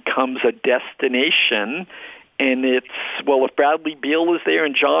long-term becomes a destination. And it's, well, if Bradley Beal is there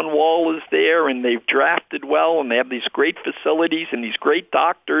and John Wall is there and they've drafted well and they have these great facilities and these great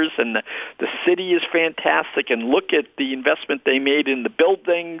doctors and the city is fantastic, and look at the investment they made in the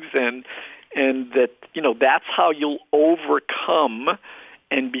buildings, and that, that's how you'll overcome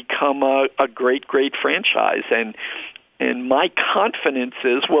and become a great, great franchise. And my confidence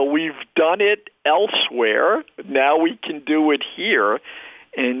is, well, we've done it elsewhere. Now we can do it here.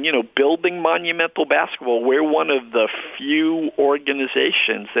 And, building monumental basketball, we're one of the few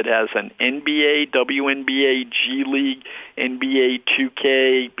organizations that has an NBA, WNBA, G League, NBA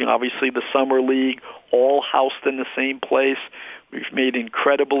 2K, obviously the Summer League, all housed in the same place. We've made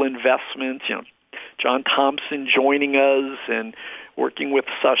incredible investments, John Thompson joining us and working with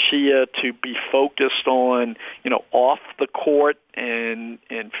Sashia to be focused on, off the court and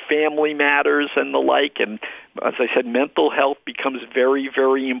family matters and the like. And as I said, mental health becomes very,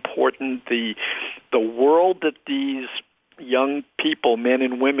 very important. The world that these young people, men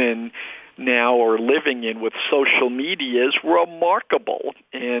and women, now are living in with social media is remarkable.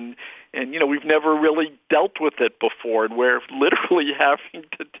 And we've never really dealt with it before, and we're literally having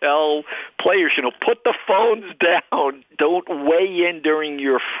to tell players, put the phones down. Don't weigh in during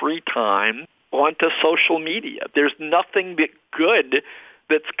your free time onto social media. There's nothing that good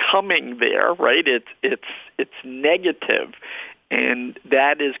that's coming there, right? It's negative, and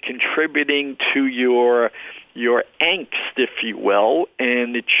that is contributing to your angst, if you will,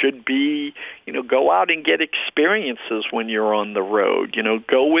 and it should be, go out and get experiences when you're on the road.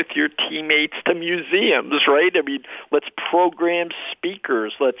 Go with your teammates to museums, right? I mean, let's program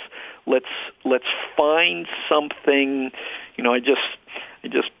speakers. Let's find something. I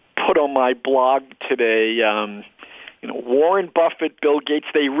just put on my blog today. Warren Buffett, Bill Gates,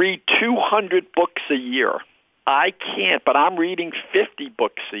 they read 200 books a year. I can't, but I'm reading 50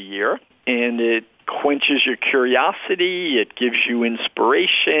 books a year, and it quenches your curiosity, it gives you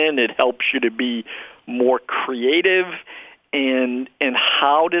inspiration, it helps you to be more creative. And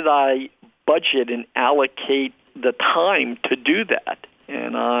how did I budget and allocate the time to do that?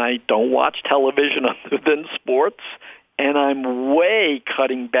 And I don't watch television other than sports, and I'm way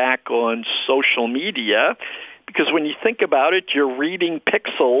cutting back on social media, because when you think about it, you're reading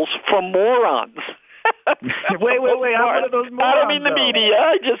pixels from morons. Wait, I'm one of those morons. I don't mean the media.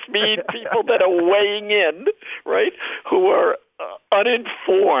 I just mean people that are weighing in, right, who are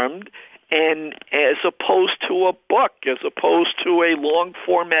uninformed, and as opposed to a book, as opposed to a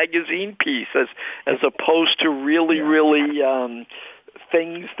long-form magazine piece, as opposed to really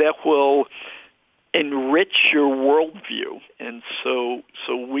things that will enrich your worldview. And so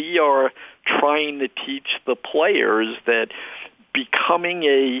we are trying to teach the players that becoming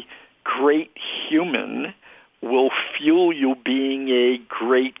a great human will fuel you being a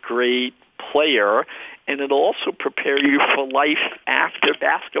great, great player, and it'll also prepare you for life after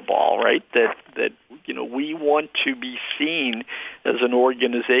basketball, right? That we want to be seen as an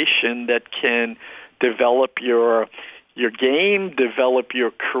organization that can develop your game, develop your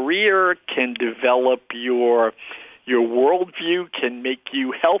career, can develop your worldview, can make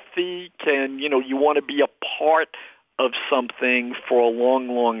you healthy, you want to be a part of something for a long,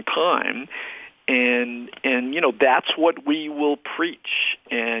 long time. And that's what we will preach.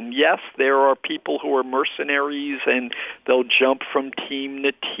 And yes, there are people who are mercenaries, and they'll jump from team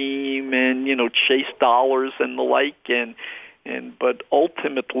to team and, chase dollars and the like. But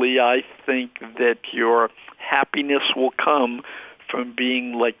ultimately, I think that your happiness will come from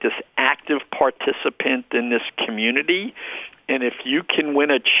being like this active participant in this community. And if you can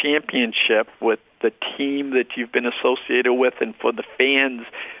win a championship with the team that you've been associated with and for the fans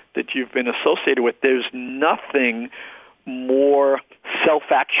that you've been associated with, there's nothing more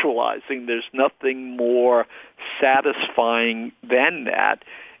self-actualizing. There's nothing more satisfying than that.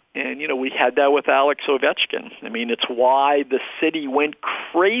 And, we had that with Alex Ovechkin. I mean, it's why the city went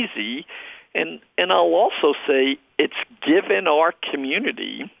crazy. And I'll also say it's given our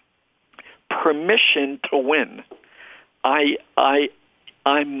community permission to win.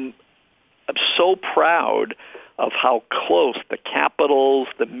 I'm so proud of how close the Capitals,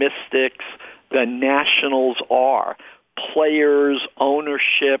 the Mystics, the Nationals are. Players,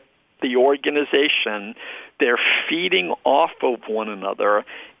 ownership, the organization, they're feeding off of one another.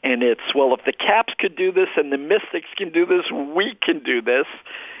 And it's, well, if the Caps could do this and the Mystics can do this, we can do this.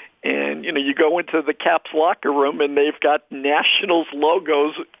 And, you go into the Caps locker room and they've got Nationals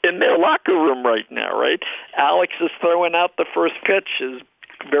logos in their locker room right now, right? Alex is throwing out the first pitch, is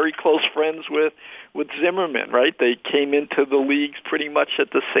very close friends with Zimmerman, right? They came into the leagues pretty much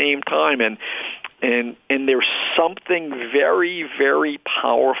at the same time. And there's something very, very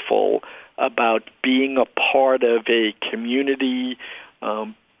powerful about being a part of a community,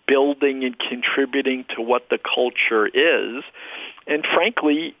 building and contributing to what the culture is. And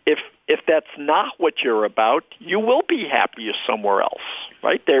frankly, if that's not what you're about, you will be happier somewhere else,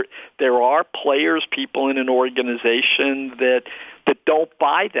 right? There are players, people in an organization that don't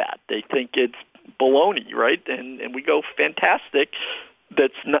buy that. They think it's baloney, right? And we go, fantastic.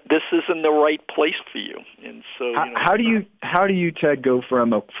 This isn't the right place for you. And so, how do you, Ted, go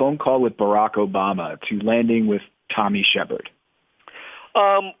from a phone call with Barack Obama to landing with Tommy Shepard?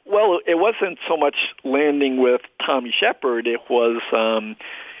 Well, it wasn't so much landing with Tommy Shepard. It was, I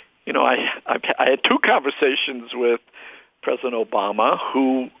had two conversations with President Obama,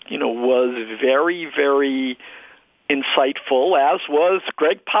 who, was very, very insightful, as was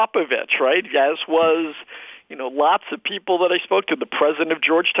Greg Popovich, right? As was, lots of people that I spoke to, the president of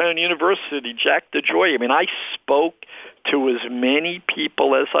Georgetown University, Jack DeJoy. I mean, I spoke to as many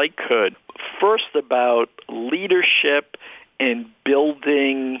people as I could, first about leadership and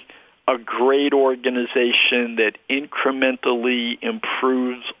building a great organization that incrementally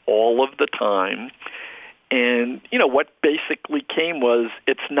improves all of the time. And, what basically came was,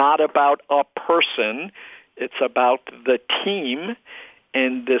 it's not about a person, it's about the team.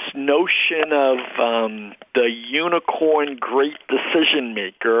 And this notion of the unicorn great decision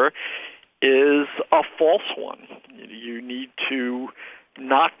maker is a false one. You need to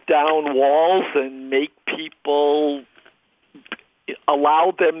knock down walls and make people,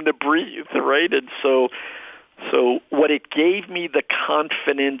 allow them to breathe, right? And so what it gave me the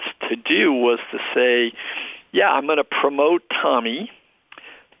confidence to do was to say, yeah, I'm going to promote Tommy.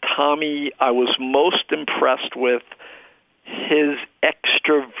 Tommy, I was most impressed with his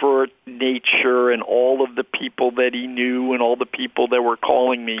extrovert nature and all of the people that he knew and all the people that were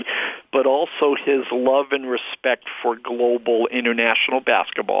calling me, but also his love and respect for global international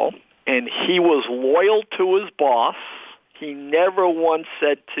basketball. And he was loyal to his boss. He never once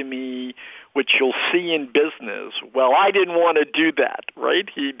said to me, which you'll see in business, well, I didn't want to do that, right?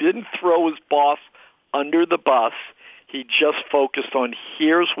 He didn't throw his boss under the bus. He just focused on,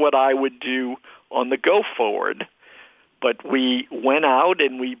 here's what I would do on the go forward. But we went out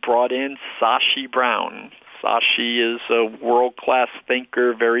and we brought in Sashi Brown. Sashi is a world-class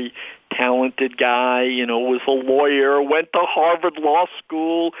thinker, very talented guy, was a lawyer, went to Harvard Law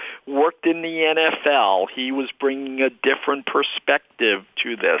School, worked in the NFL. He was bringing a different perspective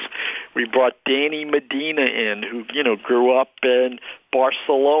to this. We brought Danny Medina in, who, grew up in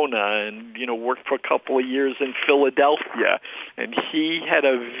Barcelona and, worked for a couple of years in Philadelphia. And he had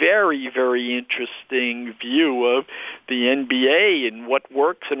a very, very interesting view of the NBA and what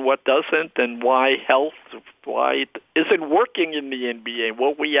works and what doesn't, and why it isn't working in the NBA,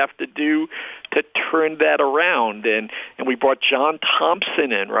 what we have to do to turn that around. And we brought John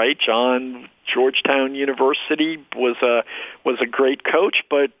Thompson in, right? John, Georgetown University, was a great coach,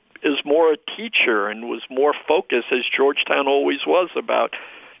 but is more a teacher and was more focused, as Georgetown always was, about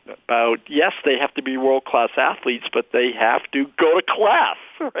yes, they have to be world-class athletes, but they have to go to class,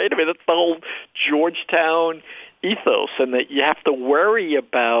 right? I mean, that's the whole Georgetown ethos, and that you have to worry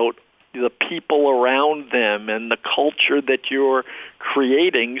about the people around them and the culture that you're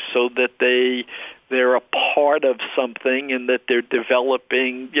creating so that they're a part of something and that they're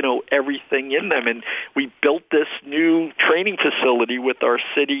developing, everything in them. And we built this new training facility with our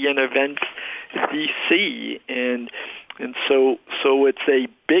city and events DC, and so it's a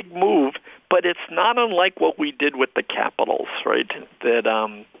big move, but it's not unlike what we did with the Capitals, right? That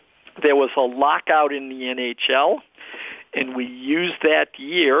there was a lockout in the NHL, and we used that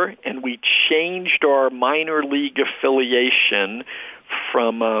year, and we changed our minor league affiliation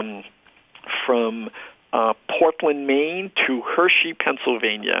from Portland, Maine to Hershey,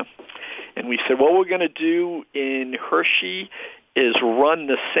 Pennsylvania. And we said, what we're going to do in Hershey is run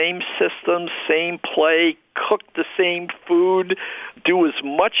the same system, same play, cook the same food, do as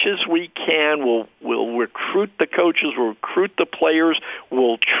much as we can. We'll recruit the coaches, we'll recruit the players,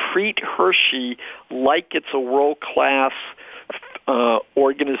 we'll treat Hershey like it's a world-class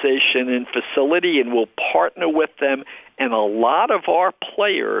organization and facility, and we'll partner with them. And a lot of our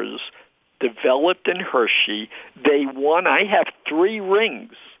players developed in Hershey. They won. I have 3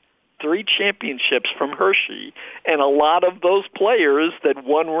 rings. 3 championships from Hershey, and a lot of those players that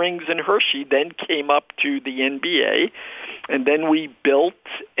won rings in Hershey then came up to the NBA, and then we built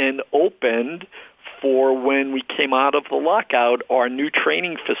and opened for when we came out of the lockout our new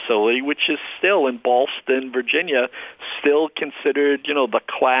training facility, which is still in Ballston, Virginia, still considered, the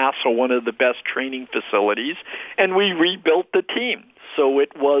class or one of the best training facilities, and we rebuilt the team. So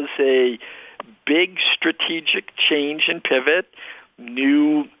it was a big strategic change and pivot.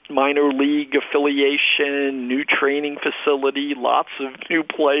 New minor league affiliation, new training facility, lots of new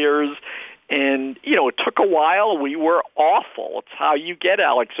players. And, it took a while. We were awful. It's how you get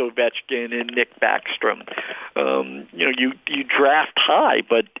Alex Ovechkin and Nick Backstrom. You draft high,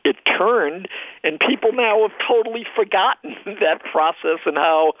 but it turned, and people now have totally forgotten that process and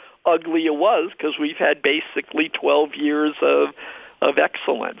how ugly it was, because we've had basically 12 years of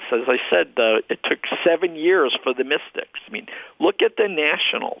excellence. As I said, it took 7 years for the Mystics. I mean, look at the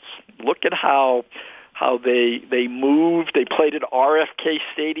Nationals. Look at how they moved. They played at RFK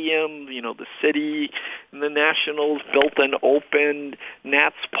Stadium. The city and the Nationals built and opened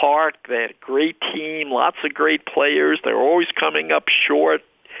Nats Park. They had a great team, lots of great players. They were always coming up short.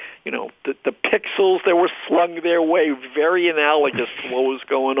 The pixels that were slung their way, very analogous to what was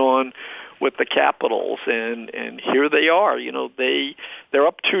going on with the Capitals, and here they are. They're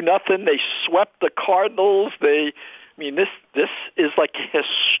up 2-0. They swept the Cardinals. This is like a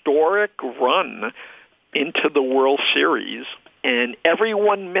historic run into the World Series, and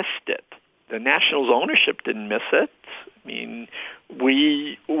everyone missed it. The Nationals ownership didn't miss it. We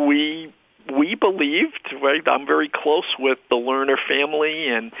believed, right? I'm very close with the Lerner family,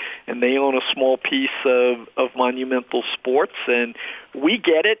 and they own a small piece of Monumental Sports, and we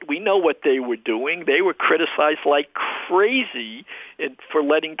get it. We know what they were doing. They were criticized like crazy for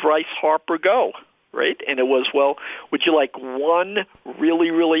letting Bryce Harper go, right? And it was, well, would you like one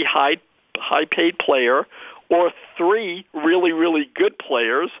really, really high-paid player or 3 really, really good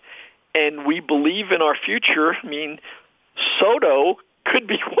players? And we believe in our future. Soto could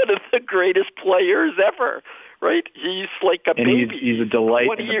be one of the greatest players ever, right? He's like a baby. He's a delight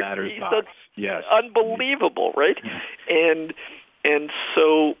in the batter's box. Yes, unbelievable, right? And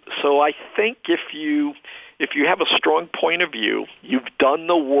so I think if you have a strong point of view, you've done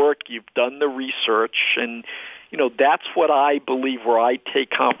the work, you've done the research, and that's what I believe, where I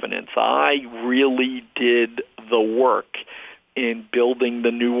take confidence. I really did the work in building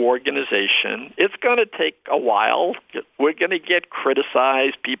the new organization. It's going to take a while. We're going to get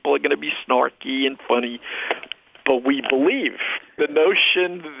criticized. People are going to be snarky and funny. But we believe the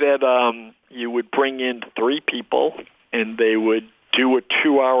notion that you would bring in 3 people and they would do a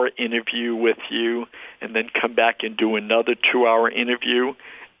 2-hour interview with you and then come back and do another 2-hour interview,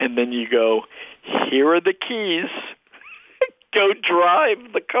 and then you go, here are the keys, go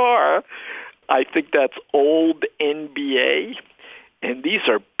drive the car. I think that's old NBA, and these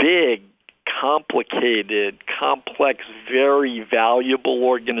are big, complicated, complex, very valuable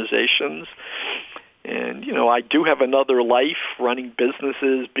organizations. And, I do have another life running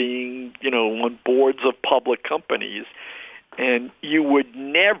businesses, being, on boards of public companies. And you would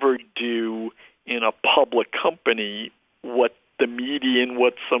never do in a public company what the media and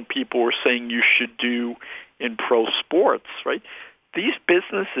what some people are saying you should do in pro sports, right? These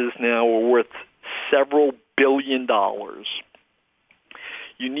businesses now are worth several $billions.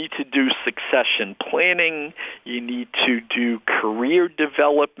 You need to do succession planning. You need to do career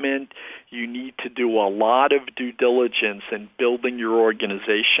development. You need to do a lot of due diligence in building your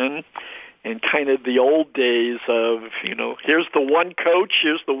organization. And kind of the old days of, here's the one coach,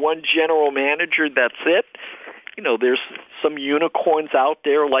 here's the one general manager, that's it. There's some unicorns out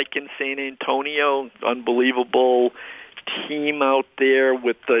there, like in San Antonio, unbelievable team out there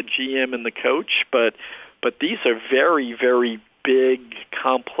with the GM and the coach. But these are very, very big,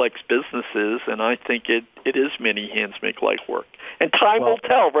 complex businesses, and I think it is many hands make light work. And time will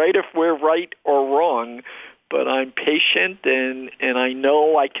tell, right, if we're right or wrong. But I'm patient, and I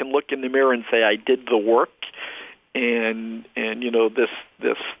know I can look in the mirror and say I did the work, and this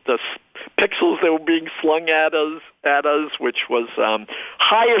pixels that were being slung at us, which was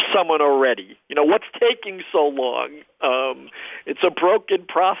hire someone already. What's taking so long? It's a broken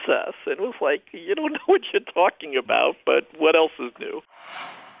process. And it was like, you don't know what you're talking about, but what else is new?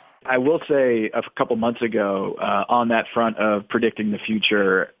 I will say a couple months ago on that front of predicting the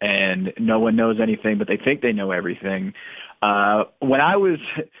future and no one knows anything, but they think they know everything. When I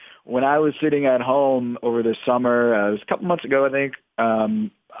was sitting at home over the summer, it was a couple months ago, I think,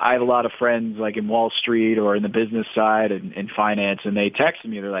 I had a lot of friends like in Wall Street or in the business side and in finance, and they texted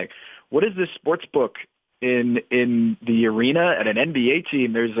me. They're like, what is this sports book in the arena at an NBA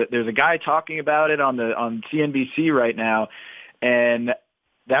team? There's a guy talking about it on CNBC right now. And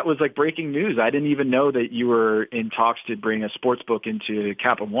that was like breaking news. I didn't even know that you were in talks to bring a sports book into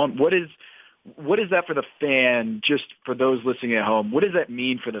Capital One. What is that for the fan, just for those listening at home? What does that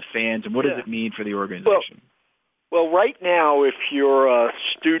mean for the fans, and what does it mean for the organization? Well, right now, if you're a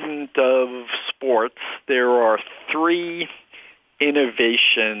student of sports, there are 3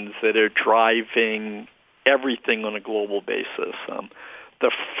 innovations that are driving everything on a global basis.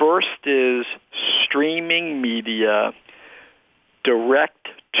 The first is streaming media, direct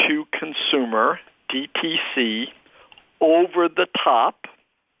to consumer, DTC, over the top,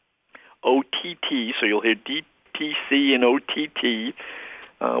 OTT, so you'll hear DTC and OTT,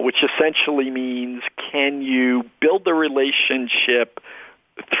 which essentially means can you build a relationship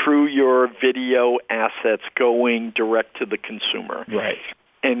through your video assets going direct to the consumer. Right.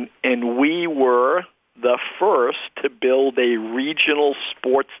 And we were the first to build a regional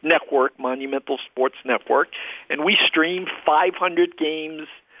sports network, Monumental Sports Network, and we stream 500 games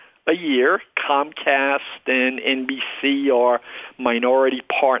a year. Comcast and NBC are minority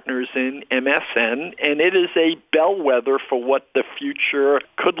partners in MSN, and it is a bellwether for what the future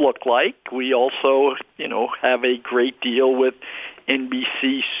could look like. We also, have a great deal with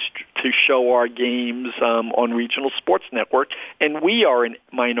NBC to show our games on Regional Sports Network, and we are a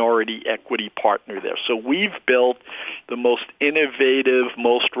minority equity partner there. So we've built the most innovative,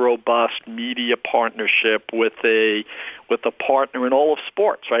 most robust media partnership with a partner in all of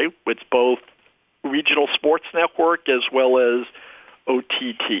sports, right? It's both Regional Sports Network as well as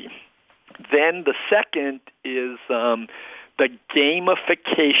OTT. Then the second is the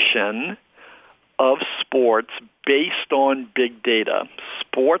gamification of sports based on big data.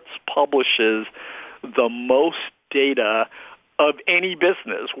 Sports publishes the most data of any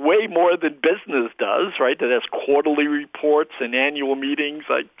business, way more than business does, right? It has quarterly reports and annual meetings.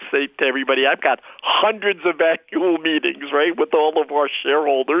 I say to everybody, I've got hundreds of annual meetings, right, with all of our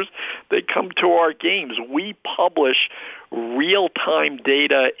shareholders. They come to our games. We publish real-time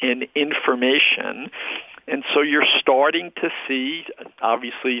data and information. And so you're starting to see,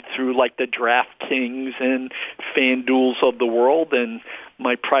 obviously, through like the DraftKings and FanDuels of the world, and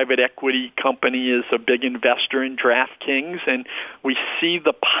my private equity company is a big investor in DraftKings, and we see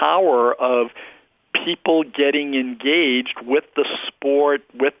the power of people getting engaged with the sport,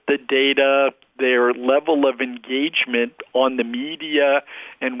 with the data, their level of engagement on the media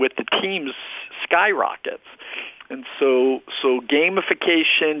and with the teams skyrockets. And so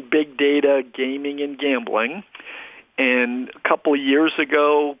gamification, big data, gaming, and gambling. And a couple of years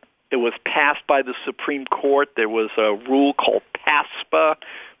ago, it was passed by the Supreme Court. There was a rule called PASPA,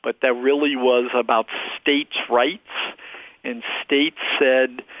 but that really was about states' rights. And states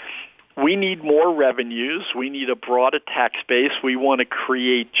said, we need more revenues. We need a broader tax base. We want to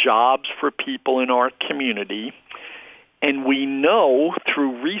create jobs for people in our community. And we know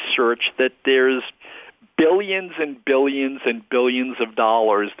through research that there's billions and billions and billions of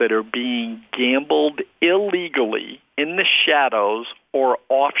dollars that are being gambled illegally in the shadows or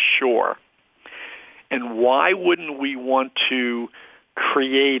offshore. And why wouldn't we want to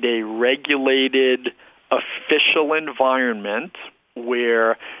create a regulated, official environment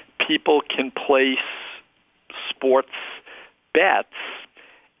where people can place sports bets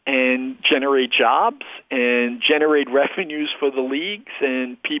and generate jobs and generate revenues for the leagues,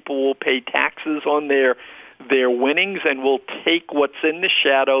 and people will pay taxes on their winnings, and will take what's in the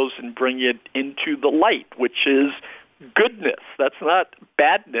shadows and bring it into the light, which is goodness. That's not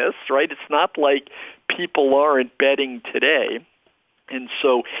badness, right? It's not like people aren't betting today. And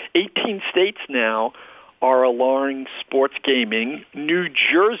so 18 states now are allowing sports gaming. New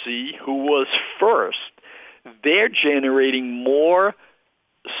Jersey, who was first, they're generating more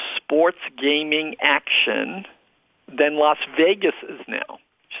sports gaming action than Las Vegas is now.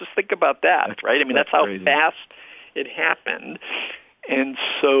 Just think about that, right? I mean, that's how crazy. Fast it happened. And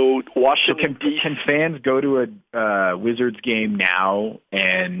so Washington, D.C. Can fans go to a Wizards game now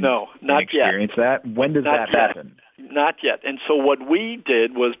and No, not experience yet. that? When does Not that yet. happen? not yet. And so what we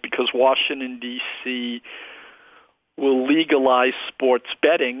did was, because Washington, D.C. will legalize sports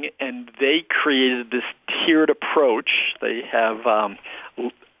betting, and they created this tiered approach. They have a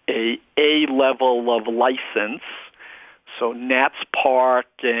level of license. So Nats Park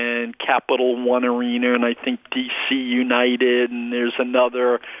and Capital One Arena, and I think DC United, and there's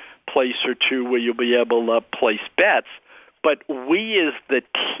another place or two where you'll be able to place bets. But we as the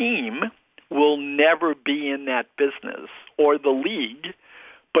team will never be in that business, or the league,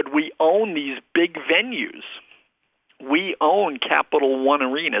 but we own these big venues. We own Capital One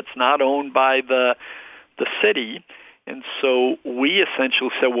Arena. It's not owned by the city. And so we essentially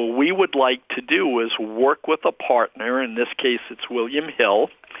said, what we would like to do is work with a partner. In this case, it's William Hill.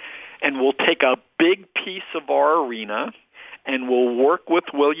 And we'll take a big piece of our arena, and we'll work with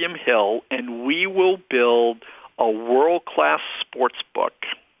William Hill, and we will build a world-class sports book.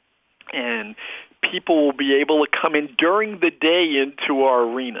 And people will be able to come in during the day into our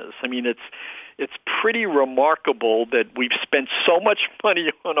arenas. I mean, it's pretty remarkable that we've spent so much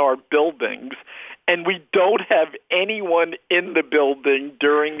money on our buildings, and we don't have anyone in the building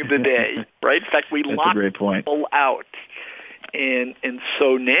during the day, right? In fact, we lock people out. And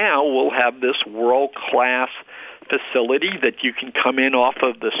so now we'll have this world-class facility that you can come in off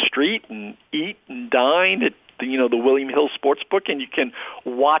of the street and eat and dine at the William Hill Sportsbook, and you can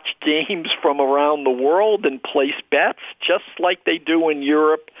watch games from around the world and place bets just like they do in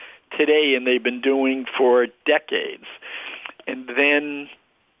Europe today, and they've been doing for decades. And then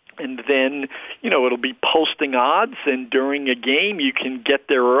it'll be posting odds, and during a game you can get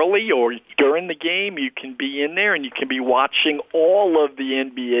there early, or during the game you can be in there and you can be watching all of the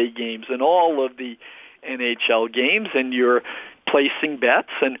NBA games and all of the NHL games, and you're placing bets.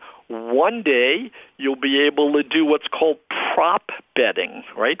 And one day you'll be able to do what's called prop betting,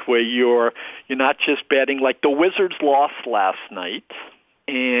 right? Where you're not just betting, like the Wizards lost last night,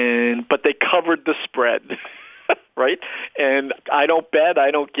 but they covered the spread. Right? And I don't bet,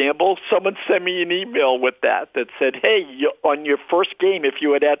 I don't gamble. Someone sent me an email with that said, hey, on your first game, if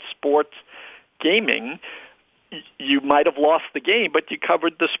you had sports gaming, you might have lost the game, but you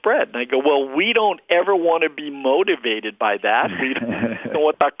covered the spread. And I go, well, we don't ever want to be motivated by that. We don't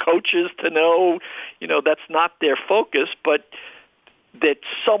want our coaches to know, that's not their focus, but that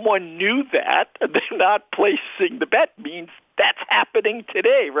someone knew that and they're not placing the bet means that's happening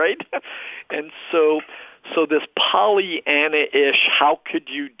today, right? And so this Pollyanna-ish, how could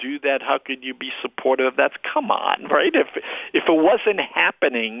you do that? How could you be supportive? That's, come on, right? If it wasn't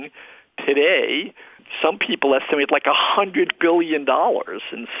happening today, some people estimate like $100 billion.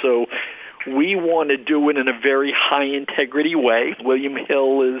 And so we want to do it in a very high-integrity way. William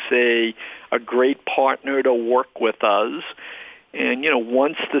Hill is a great partner to work with us. And,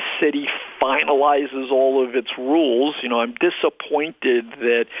 once the city finalizes all of its rules, I'm disappointed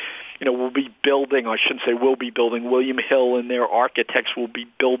that, we'll be building, I shouldn't say we'll be building, William Hill and their architects will be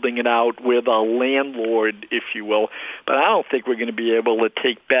building it out with a landlord, if you will. But I don't think we're going to be able to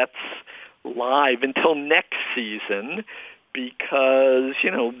take bets live until next season because,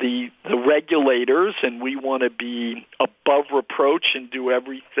 the regulators, and we want to be above reproach and do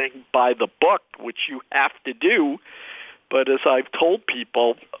everything by the book, which you have to do. But as I've told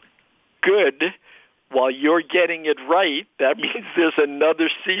people, good, while you're getting it right, that means there's another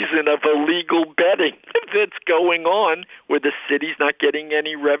season of illegal betting that's going on where the city's not getting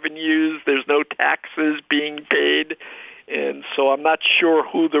any revenues, there's no taxes being paid. And so I'm not sure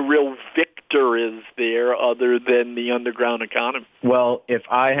who the real victor is there other than the underground economy. Well, if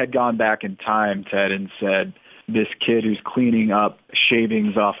I had gone back in time, Ted, and said, this kid who's cleaning up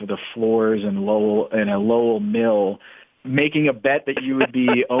shavings off of the floors in a Lowell mill, making a bet that you would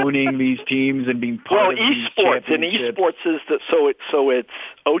be owning these teams and being part of these championships. And esports is so it's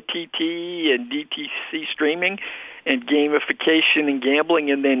OTT and DTC streaming and gamification and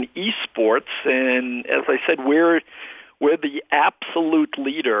gambling, and then esports. And as I said, we're the absolute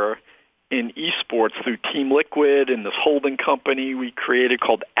leader in esports through Team Liquid and this holding company we created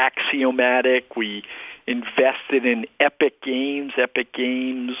called Axiomatic. We invested in Epic Games. Epic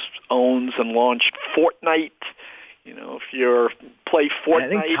Games owns and launched Fortnite. If you play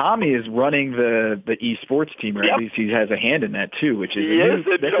Fortnite. And I think Tommy is running the esports team, or at least he has a hand in that too, which is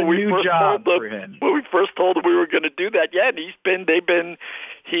a new job for him. When we first told him we were going to do that, and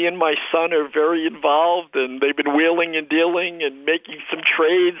he and my son are very involved, and they've been wheeling and dealing and making some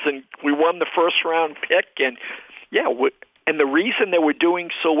trades, and we won the first round pick, and and the reason that we're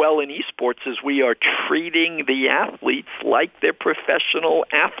doing so well in esports is we are treating the athletes like they're professional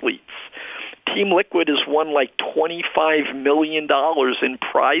athletes. Team Liquid has won like $25 million in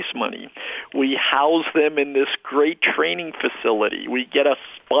prize money. We house them in this great training facility. We get a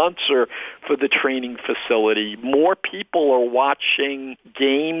sponsor for the training facility. More people are watching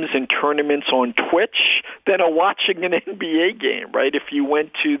games and tournaments on Twitch than are watching an NBA game, right? If you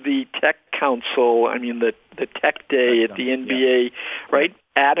went to the Tech Council, the Tech Day at the NBA, right?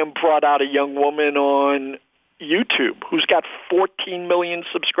 Adam brought out a young woman on YouTube who's got 14 million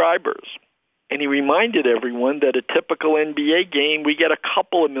subscribers. And he reminded everyone that a typical NBA game, we get a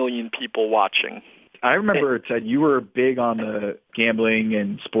couple of million people watching. I remember, Ted, you were big on the gambling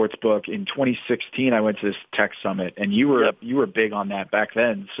and sportsbook. In 2016, I went to this tech summit, and you were big on that back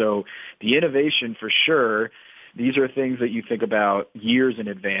then. So the innovation, for sure, these are things that you think about years in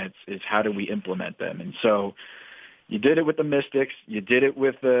advance, is how do we implement them? And so you did it with the Mystics, you did it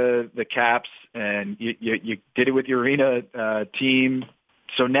with the Caps, and you did it with your arena team.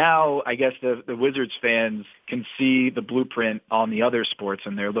 So now I guess the Wizards fans can see the blueprint on the other sports,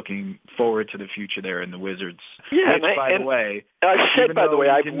 and they're looking forward to the future there in the Wizards. Yeah, Which, by the way,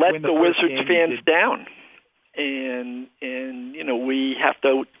 I've let the Wizards fans down. And we have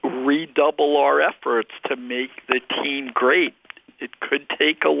to redouble our efforts to make the team great. It could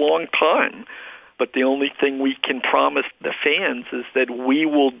take a long time, but the only thing we can promise the fans is that we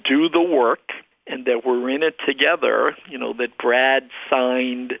will do the work and that we're in it together. That Brad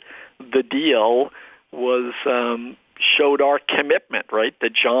signed the deal showed our commitment, right?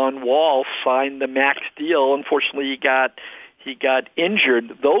 That John Wall signed the max deal. Unfortunately, he got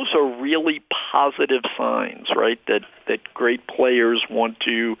injured. Those are really positive signs, right? That great players want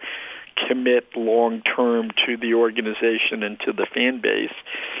to commit long-term to the organization and to the fan base.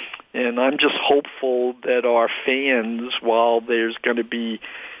 And I'm just hopeful that our fans, while there's going to be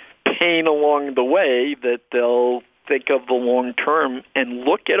pain along the way, that they'll think of the long term and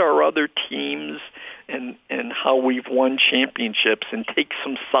look at our other teams and how we've won championships and take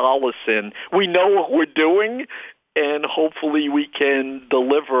some solace in. We know what we're doing, and hopefully we can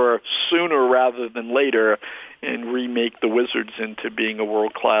deliver sooner rather than later and remake the Wizards into being a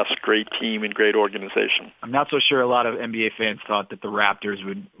world-class great team and great organization. I'm not so sure a lot of NBA fans thought that the Raptors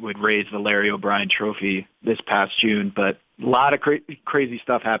would raise the Larry O'Brien trophy this past June, but a lot of crazy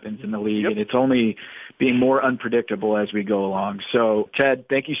stuff happens in the league, and it's only being more unpredictable as we go along. So, Ted,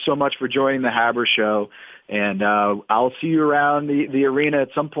 thank you so much for joining the Haber Show, and I'll see you around the arena at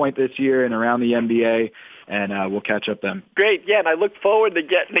some point this year and around the NBA, and we'll catch up then. Great, yeah, and I look forward to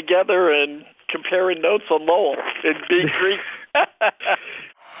getting together and comparing notes on Lowell in Big Creek.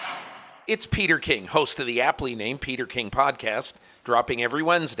 It's Peter King, host of the aptly named Peter King Podcast, dropping every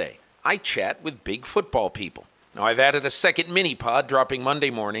Wednesday. I chat with big football people. Now, I've added a second mini-pod dropping Monday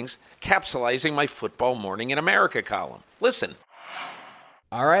mornings, capsulizing my Football Morning in America column. Listen.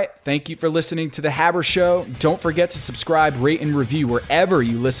 All right. Thank you for listening to The Haber Show. Don't forget to subscribe, rate, and review wherever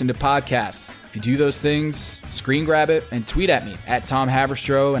you listen to podcasts. If you do those things, screen grab it and tweet at me at Tom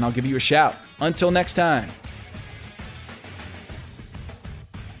Haberstroh, and I'll give you a shout. Until next time.